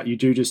work like that. You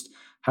do just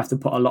have to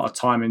put a lot of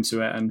time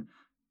into it. And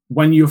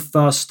when you're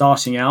first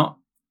starting out,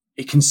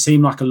 it can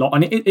seem like a lot,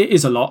 and it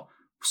is a lot.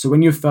 So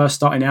when you're first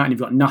starting out and you've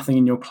got nothing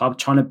in your club,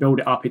 trying to build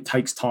it up, it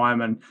takes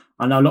time. And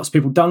I know lots of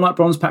people don't like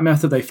bronze pack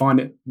method. They find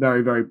it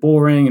very, very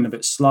boring and a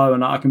bit slow.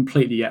 And I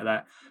completely get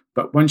that.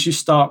 But once you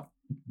start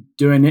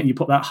doing it and you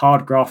put that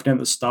hard graft in at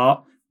the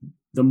start,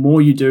 the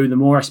more you do, the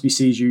more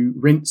SBCs you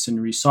rinse and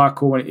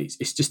recycle. And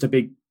it's just a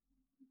big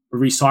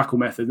recycle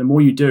method. The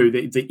more you do,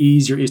 the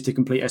easier it is to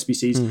complete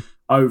SBCs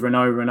over and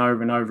over and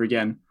over and over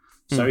again.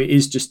 So it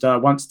is just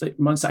once that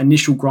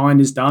initial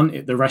grind is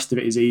done, the rest of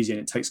it is easy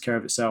and it takes care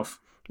of itself.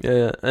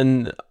 Yeah,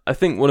 and I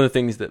think one of the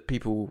things that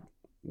people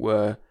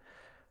were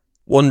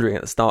wondering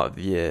at the start of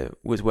the year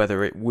was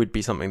whether it would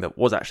be something that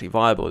was actually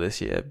viable this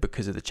year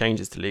because of the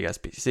changes to League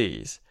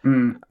SBCs.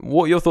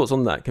 What are your thoughts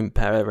on that,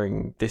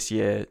 comparing this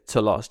year to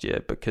last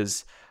year?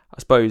 Because I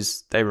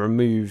suppose they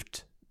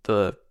removed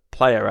the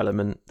player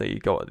element that you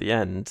got at the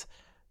end,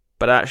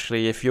 but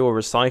actually if you're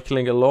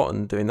recycling a lot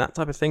and doing that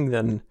type of thing,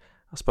 then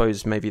I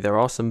suppose maybe there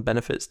are some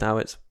benefits now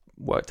it's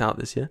worked out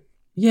this year.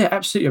 Yeah,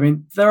 absolutely. I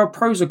mean, there are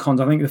pros and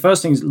cons. I think the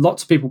first thing is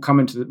lots of people come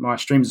into my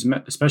streams,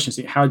 especially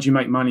saying, how do you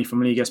make money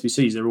from League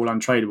SBCs? They're all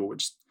untradeable,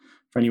 which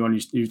for anyone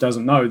who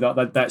doesn't know,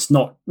 that's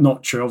not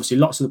true. Obviously,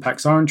 lots of the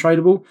packs are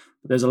untradeable,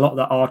 but there's a lot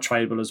that are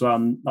tradable as well.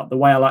 And the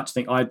way I like to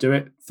think I do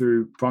it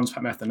through bronze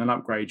pack method and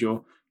upgrade,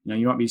 you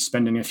might be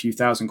spending a few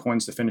thousand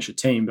coins to finish a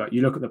team, but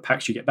you look at the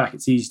packs you get back,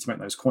 it's easy to make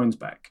those coins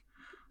back.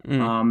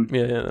 That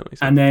makes sense.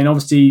 And then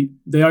obviously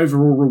the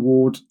overall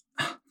reward,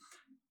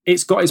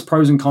 it's got its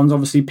pros and cons.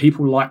 Obviously,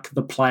 people like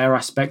the player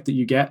aspect that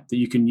you get, that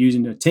you can use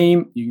in a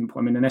team. You can put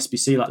them in an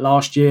SBC like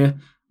last year.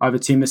 I have a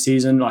team this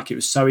season. It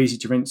was so easy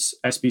to rinse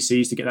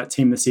SBCs to get that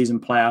team of the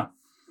season player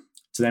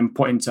to then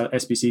put into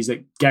SBCs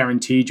that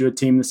guaranteed you a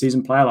team of the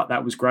season player.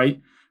 That was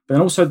great. But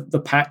then also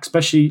the pack,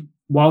 especially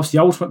whilst the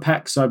ultimate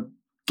packs are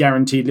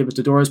guaranteed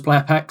Libertadores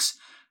player packs,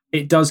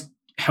 it does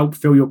help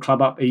fill your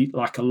club up a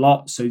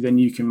lot. So then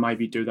you can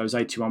maybe do those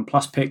 81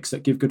 plus picks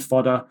that give good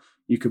fodder.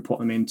 You could put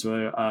them into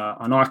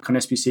an icon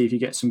SBC if you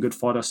get some good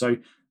fodder. So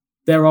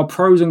there are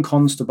pros and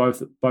cons to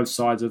both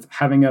sides of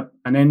having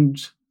an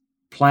end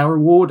player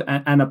reward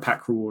and a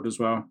pack reward as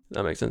well.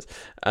 That makes sense.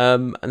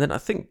 And then I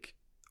think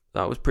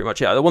that was pretty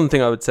much it. The one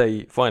thing I would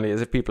say finally is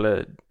if people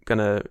are going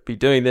to be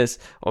doing this,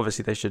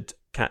 obviously they should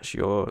catch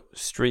your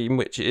stream,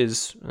 which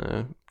is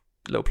a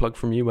little plug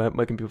from you. Where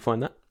can people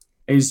find that?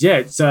 It's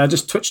just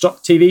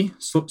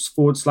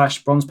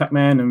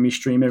twitch.tv/bronzepacman, and we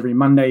stream every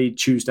Monday,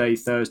 Tuesday,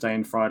 Thursday,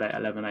 and Friday at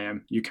 11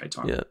 a.m. UK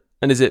time. Yeah.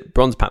 And is it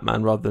Bronze Pac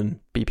Man rather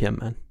than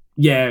BPM Man?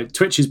 Yeah,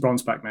 Twitch is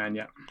Bronze Pac Man,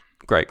 yeah.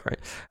 Great.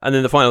 And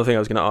then the final thing I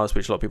was going to ask,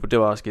 which a lot of people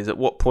do ask, is at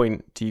what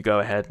point do you go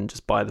ahead and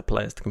just buy the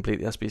players to complete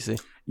the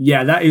SBC?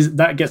 Yeah,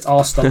 that gets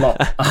asked a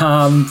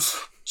lot.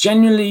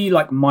 Generally,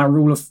 like my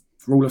rule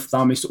of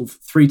thumb is sort of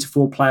 3 to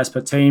 4 players per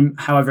team.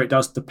 However, it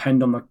does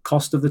depend on the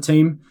cost of the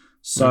team.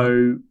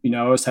 So,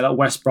 I would say like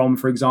West Brom,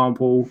 for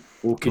example,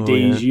 or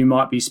Cadiz, you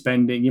might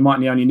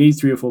only need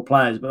 3 or 4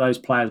 players, but those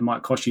players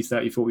might cost you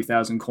 30,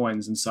 40,000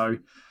 coins. And so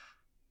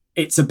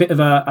it's a bit of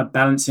a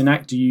balancing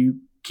act. Do you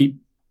keep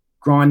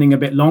grinding a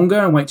bit longer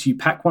and wait till you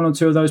pack 1 or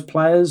 2 of those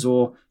players,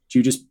 or do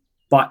you just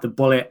bite the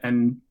bullet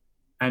and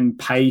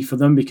pay for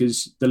them?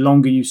 Because the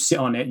longer you sit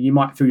on it, you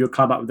might fill your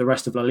club up with the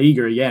rest of La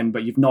Liga again,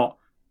 but you've not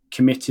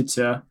committed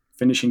to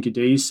finishing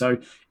Cadiz. So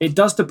it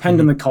does depend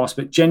on the cost,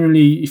 but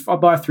generally, if I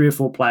buy 3 or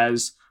 4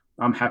 players,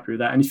 I'm happy with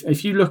that. And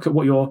if you look at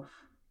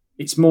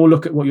it's more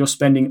look at what you're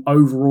spending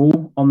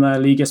overall on the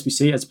League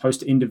SBC as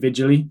opposed to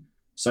individually.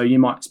 So you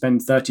might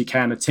spend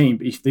 30k on a team,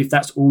 but if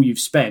that's all you've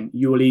spent,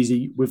 you will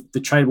easily, with the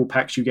tradable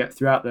packs you get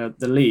throughout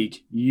the league,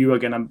 you are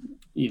going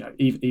to,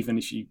 even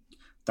if you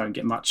don't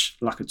get much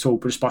luck at all,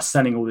 but just by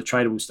selling all the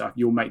tradable stuff,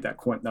 you'll make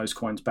those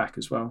coins back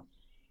as well.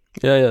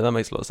 Yeah, that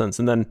makes a lot of sense.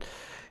 And then,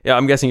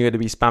 I'm guessing you're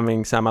going to be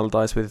spamming Sam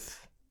Allardyce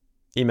with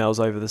emails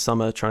over the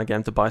summer trying to get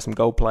him to buy some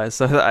gold players.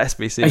 So that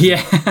SBC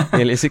is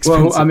nearly as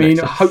expensive.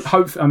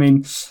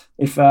 Well,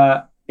 if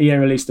EA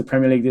released the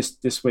Premier League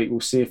this week, we'll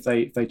see if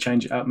they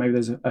change it up. Maybe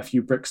there's a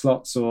few brick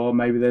slots, or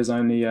maybe there's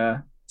only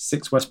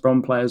 6 West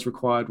Brom players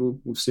required.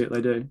 We'll see what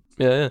they do.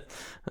 Yeah.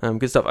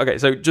 Good stuff. Okay,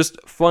 so just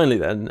finally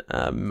then,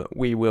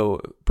 we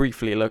will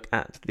briefly look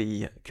at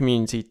the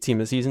Community Team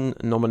of the Season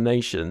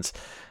nominations.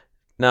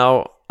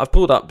 Now, I've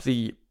pulled up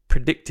the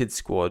predicted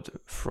squad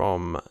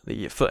from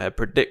the Foothead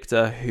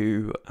Predictor,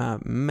 who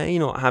may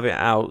not have it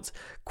out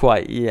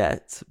quite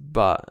yet,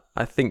 but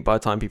I think by the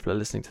time people are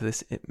listening to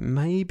this, it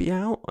may be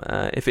out.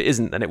 If it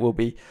isn't, then it will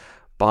be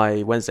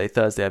by Wednesday,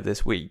 Thursday of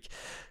this week.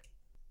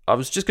 I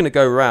was just going to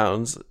go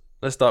around.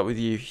 Let's start with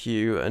you,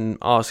 Hugh, and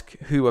ask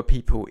who are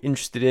people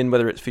interested in,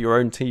 whether it's for your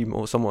own team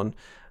or someone,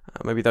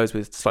 maybe those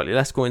with slightly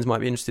less coins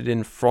might be interested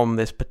in from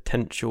this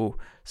potential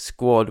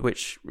squad,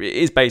 which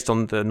is based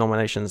on the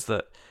nominations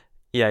that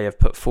EA have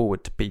put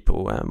forward to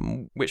people.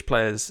 Which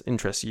players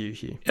interest you,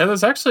 Hugh? Yeah,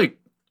 there's actually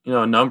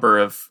a number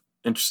of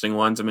interesting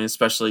ones. I mean,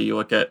 especially you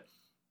look at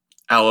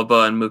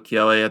Alaba and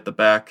Mukiele at the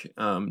back,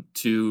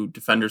 2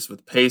 defenders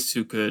with pace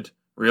who could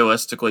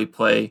realistically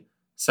play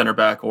center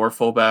back or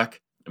full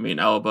back. I mean,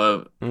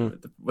 Alaba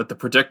with the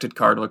predicted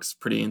card looks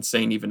pretty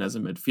insane even as a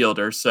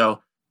midfielder. So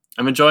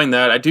I'm enjoying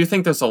that. I do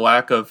think there's a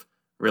lack of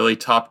really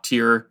top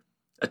tier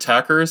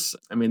attackers.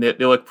 I mean, they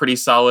look pretty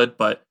solid,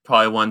 but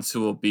probably ones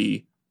who will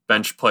be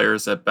bench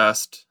players at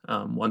best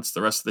once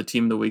the rest of the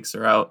team of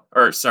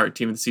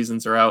the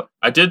seasons are out.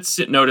 I did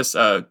notice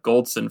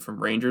Goldson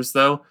from Rangers,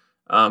 though.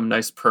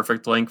 Nice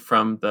perfect link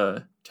from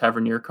the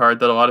Tavernier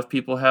card that a lot of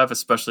people have,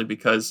 especially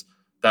because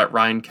that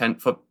Ryan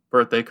Kent FUT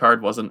birthday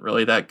card wasn't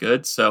really that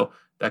good. So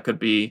that could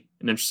be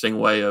an interesting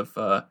way of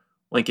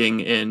linking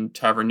in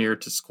Tavernier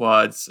to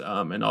squads,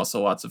 and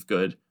also lots of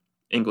good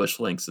English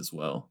links as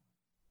well.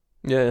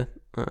 Yeah,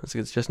 that's a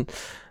good suggestion.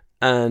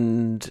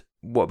 And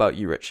what about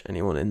you, Rich?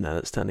 Anyone in there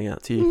that's standing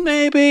out to you?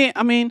 Maybe.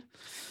 I mean,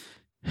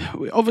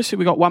 obviously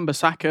we got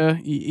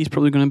Wan-Bissaka. He's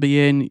probably going to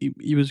be in.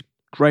 He was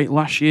great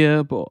last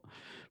year, but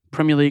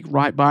Premier League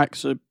right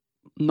backs are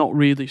not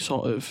really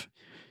sort of...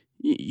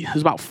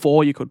 There's about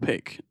 4 you could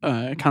pick.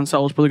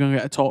 Cancelo's probably going to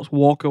get a talks.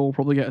 Walker will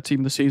probably get a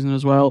team of the season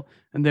as well,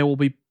 and they will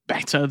be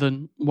better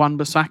than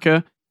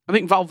Wan-Bissaka. I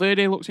think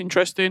Valverde looks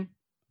interesting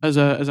as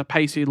a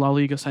pacey La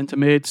Liga centre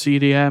mid,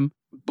 CDM,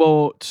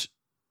 but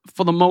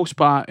for the most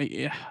part,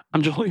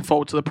 I'm just looking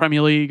forward to the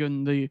Premier League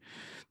and the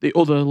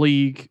other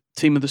league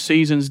team of the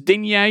seasons.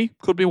 Digne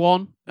could be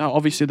one.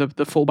 Obviously,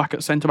 the fullback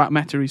at centre back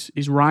meta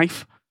is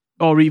rife,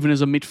 or even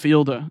as a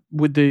midfielder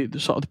with the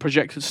sort of the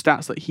projected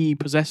stats that he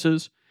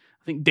possesses.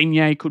 I think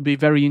Digne could be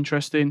very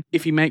interesting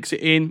if he makes it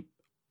in.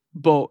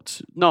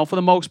 But no, for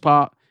the most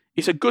part,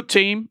 it's a good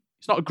team.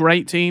 It's not a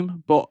great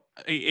team, but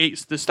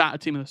it's the starter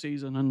team of the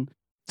season, and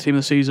team of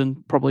the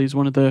season probably is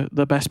one of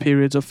the best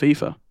periods of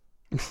FIFA.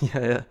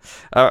 Yeah.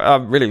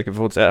 I'm really looking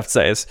forward to it. I have to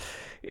say,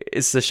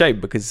 it's a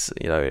shame because,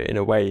 in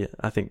a way,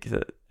 I think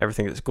that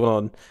everything that's gone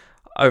on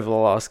over the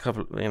last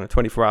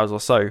 24 hours or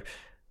so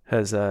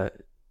has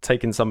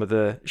taken some of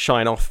the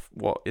shine off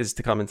what is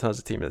to come in terms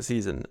of team of the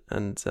season.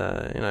 And,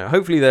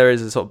 hopefully there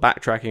is a sort of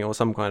backtracking or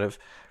some kind of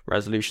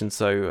resolution,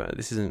 so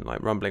this isn't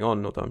like rumbling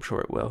on, although I'm sure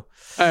it will.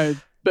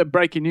 But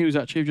breaking news,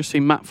 actually, I've just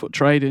seen Matt FUT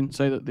Trading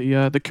say that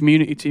the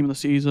community team of the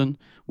season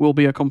will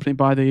be accompanied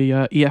by the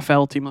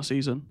EFL team of the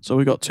season. So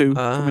we've got 2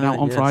 coming out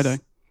on Friday.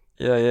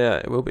 Yeah,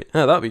 it will be.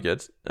 Oh, that'll be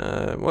good.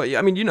 Well,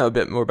 I mean, you know a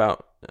bit more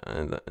about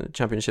the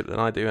championship than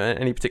I do.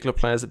 Any particular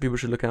players that people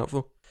should look out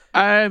for?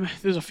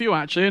 There's a few,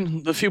 actually,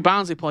 and a few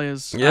Barnsley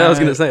players. Yeah, I was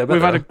going to say.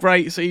 We've had a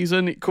great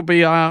season. It could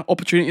be an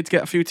opportunity to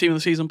get a few team of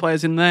the season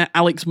players in there.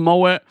 Alex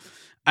Mowat,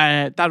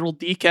 Daryl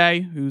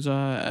DK, who's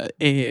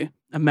a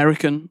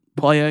American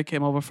player,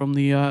 came over from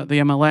the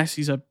MLS.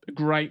 He's a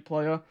great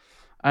player.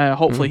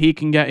 Hopefully he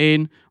can get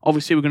in.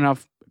 Obviously, we're going to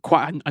have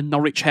quite a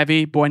Norwich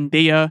heavy.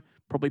 Buendia,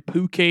 probably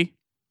Pookie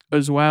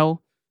as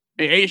well.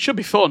 It should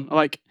be fun.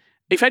 Like,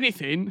 if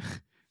anything,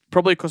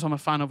 probably because I'm a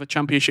fan of a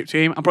Championship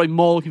team, I'm probably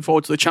more looking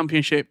forward to the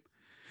Championship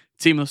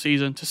team of the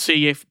season to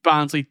see if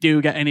Barnsley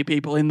do get any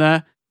people in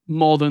there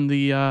more than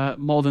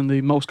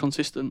the most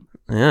consistent.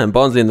 Yeah, and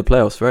Barnsley in the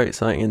playoffs, very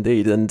exciting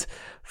indeed. And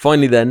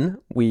finally then,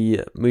 we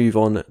move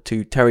on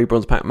to Terry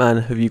Bronze Pack Man.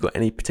 Have you got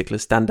any particular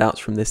standouts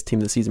from this team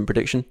of the season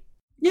prediction?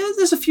 Yeah,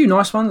 there's a few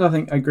nice ones. I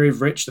think I agree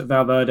with Rich that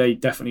Valverde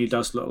definitely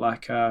does look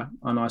like a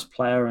nice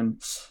player.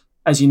 And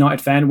as a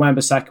United fan,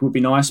 Wan-Bissaka would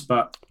be nice.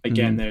 But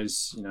again,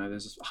 there's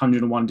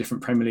 101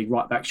 different Premier League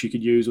right backs you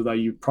could use, although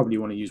you probably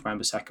want to use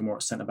Wan-Bissaka more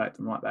at centre back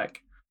than right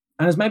back.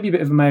 And there's maybe a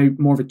bit of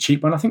more of a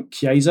cheap one. I think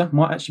Chiesa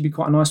might actually be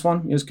quite a nice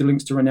one. He has good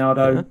links to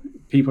Ronaldo. Yeah.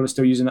 People are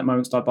still using that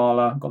Moments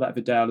Dybala. Got that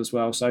Vidal as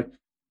well. So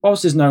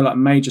whilst there's no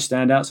major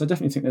standouts, I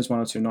definitely think there's one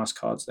or two nice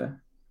cards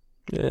there.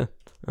 Yeah,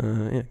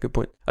 good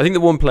point. I think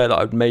the one player that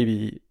I would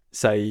maybe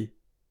say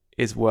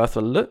is worth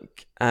a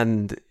look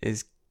and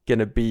is going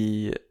to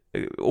be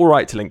all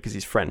right to link because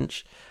he's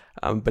French,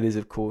 but is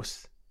of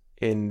course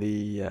in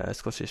the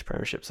Scottish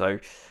Premiership,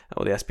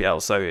 or the SPL,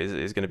 so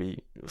is going to be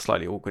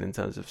slightly awkward in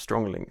terms of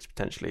strong links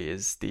potentially,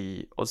 is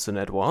the Odsonne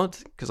Edouard,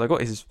 because I got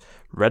his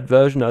red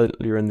version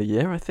earlier in the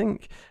year, I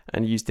think,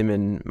 and used him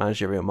in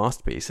Managerial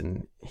Masterpiece,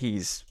 and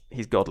he's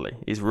godly.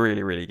 He's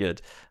really, really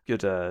good.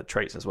 Good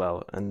traits as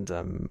well, and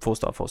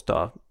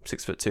 4-star,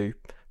 6'2",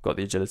 got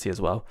the agility as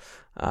well.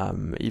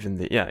 Even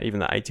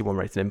that 81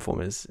 rated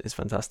inform is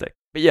fantastic.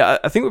 But yeah,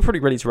 I think we're pretty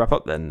ready to wrap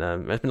up then.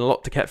 There's been a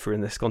lot to get through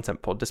in this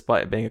content pod,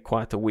 despite it being a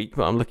quieter week,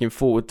 but I'm looking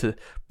forward to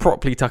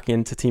properly tucking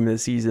into Team of the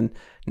Season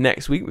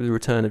next week with the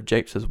return of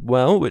Japes as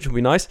well, which will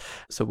be nice.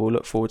 So we'll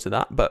look forward to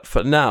that. But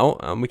for now,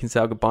 we can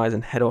say our goodbyes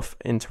and head off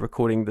into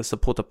recording the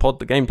supporter pod,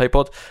 the gameplay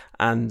pod,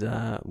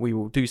 and we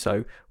will do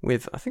so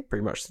with, I think,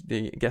 pretty much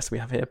the guests we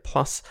have here,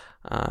 plus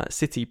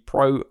City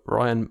Pro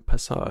Ryan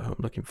Passau, who I'm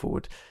looking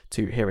forward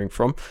to hearing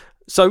from.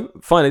 So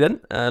finally then,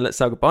 let's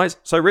say our goodbyes.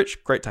 So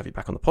Rich, great to have you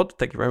back on the pod.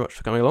 Thank you very much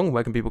for coming along.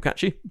 Where can people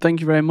catch you?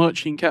 Thank you very much.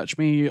 You can catch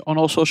me on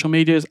all social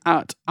medias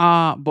at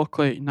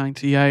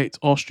rbuckley98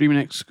 or streaming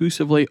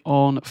exclusively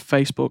on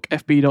Facebook,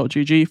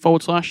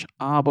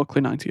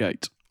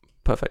 fb.gg/rbuckley98.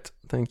 Perfect.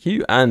 Thank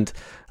you. And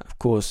of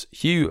course,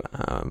 Hugh,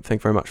 thank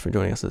you very much for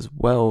joining us as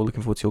well.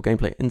 Looking forward to your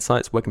gameplay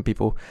insights. Where can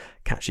people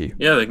catch you?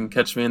 Yeah, they can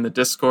catch me in the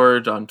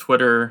Discord, on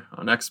Twitter,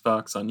 on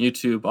Xbox, on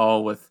YouTube,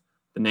 all with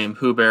the name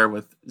Huber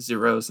with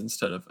zeros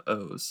instead of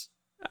O's.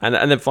 And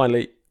then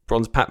finally,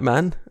 Bronze Pack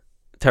Man.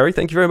 Terry,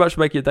 thank you very much for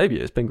making your debut.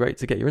 It's been great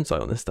to get your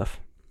insight on this stuff.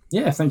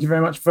 Yeah, thank you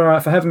very much for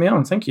having me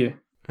on. Thank you.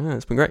 Yeah,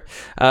 it's been great.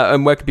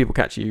 And where can people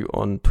catch you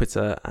on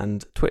Twitter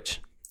and Twitch?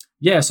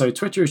 Yeah, so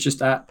Twitter is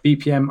just at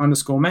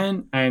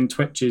BPM_man, and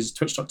Twitch is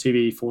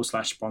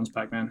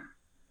twitch.tv/BronzePackman.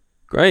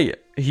 Great.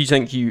 A huge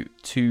thank you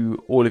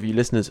to all of you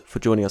listeners for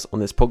joining us on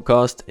this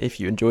podcast. If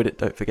you enjoyed it,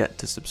 don't forget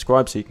to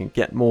subscribe so you can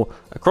get more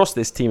across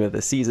this team of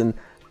the season.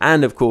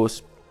 And of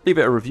course, leave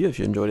it a review if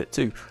you enjoyed it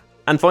too.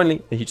 And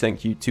finally, a huge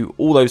thank you to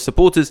all those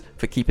supporters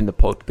for keeping the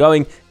pod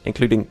going,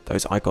 including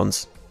those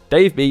icons: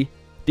 Dave B,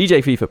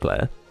 DJ FIFA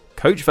Player,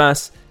 Coach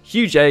Vass,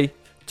 Hugh J,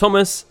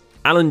 Thomas,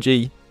 Alan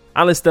G,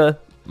 Alistair,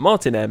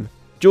 Martin M,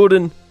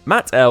 Jordan,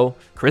 Matt L,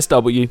 Chris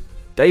W,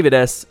 David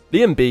S,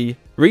 Liam B,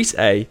 Reese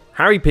A,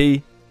 Harry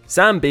P,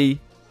 Sam B,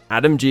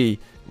 Adam G,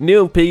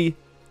 Neil P,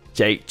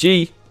 Jake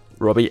G,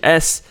 Robbie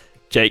S,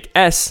 Jake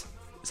S,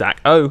 Zach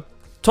O,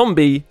 Tom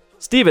B,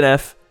 Stephen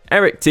F,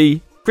 Eric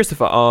T,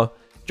 Christopher R,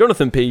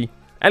 Jonathan P,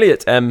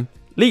 Elliot M,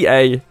 Lee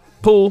A,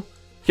 Paul,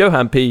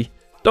 Johan P,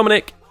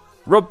 Dominic,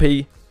 Rob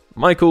P,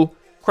 Michael,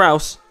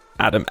 Kraus,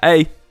 Adam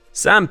A,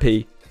 Sam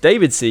P,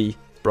 David C,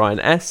 Brian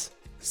S,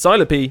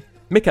 Siler P,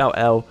 Mikhail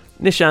L,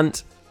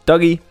 Nishant,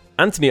 Dougie,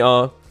 Anthony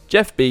R,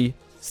 Jeff B,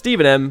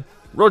 Stephen M,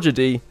 Roger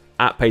D,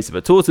 at Pace of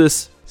a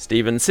Tortoise,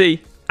 Stephen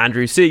C,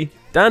 Andrew C,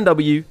 Dan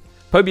W,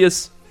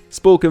 Pobius,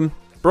 Sporkum,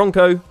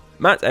 Bronco,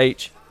 Matt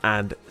H,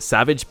 and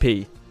Savage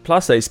P.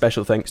 Plus a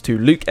special thanks to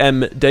Luke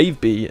M, Dave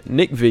B,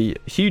 Nick V,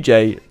 Hugh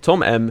J,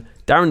 Tom M,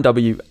 Darren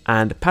W,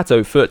 and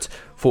Pato Foot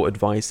for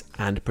advice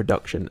and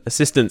production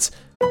assistance.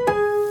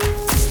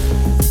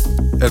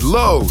 At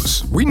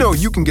Lowe's, we know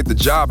you can get the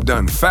job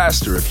done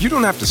faster if you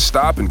don't have to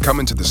stop and come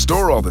into the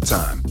store all the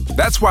time.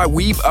 That's why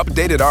we've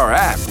updated our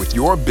app with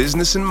your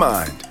business in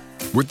mind.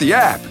 With the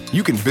app,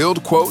 you can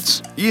build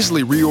quotes,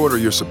 easily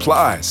reorder your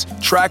supplies,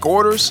 track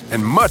orders,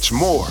 and much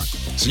more.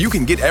 So you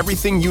can get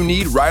everything you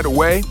need right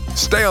away,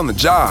 stay on the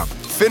job,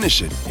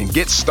 finish it, and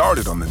get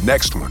started on the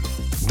next one.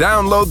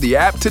 Download the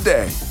app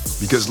today,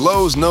 because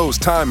Lowe's knows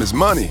time is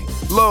money.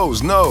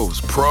 Lowe's knows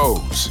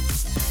pros.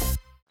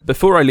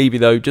 Before I leave you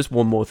though, just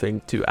one more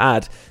thing to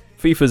add.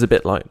 FIFA's a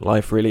bit like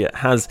life really. It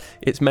has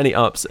its many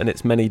ups and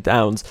its many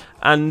downs.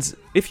 And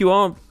if you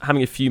are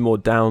having a few more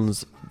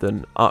downs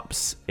than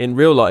ups in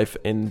real life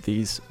in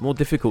these more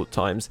difficult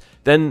times,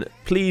 then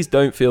please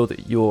don't feel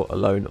that you're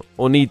alone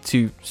or need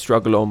to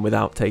struggle on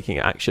without taking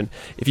action.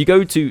 If you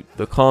go to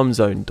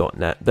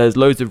thecalmzone.net, there's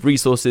loads of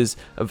resources,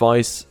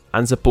 advice,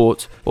 and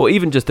support, or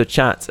even just a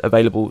chat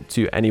available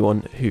to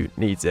anyone who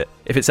needs it.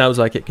 If it sounds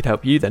like it could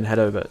help you, then head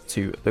over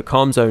to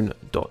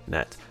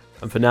thecalmzone.net.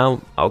 And for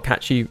now, I'll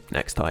catch you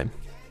next time.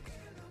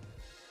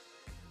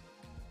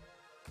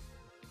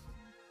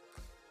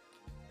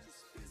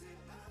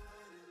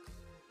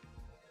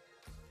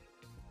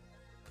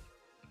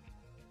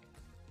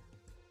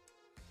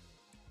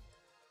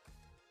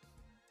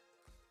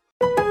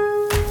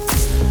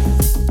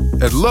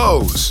 At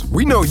Lowe's,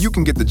 we know you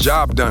can get the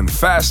job done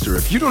faster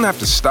if you don't have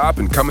to stop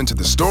and come into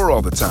the store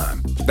all the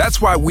time.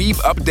 That's why we've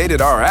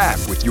updated our app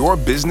with your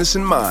business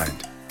in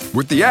mind.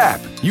 With the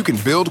app, you can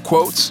build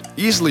quotes,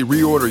 easily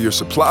reorder your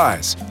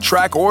supplies,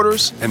 track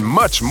orders, and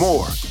much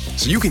more.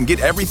 So you can get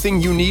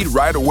everything you need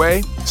right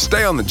away,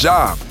 stay on the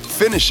job,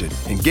 finish it,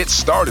 and get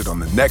started on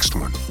the next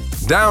one.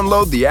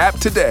 Download the app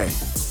today,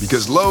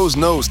 because Lowe's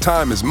knows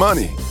time is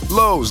money.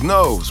 Lowe's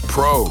knows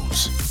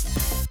pros.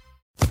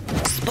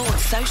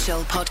 Sports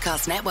Social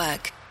Podcast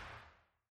Network.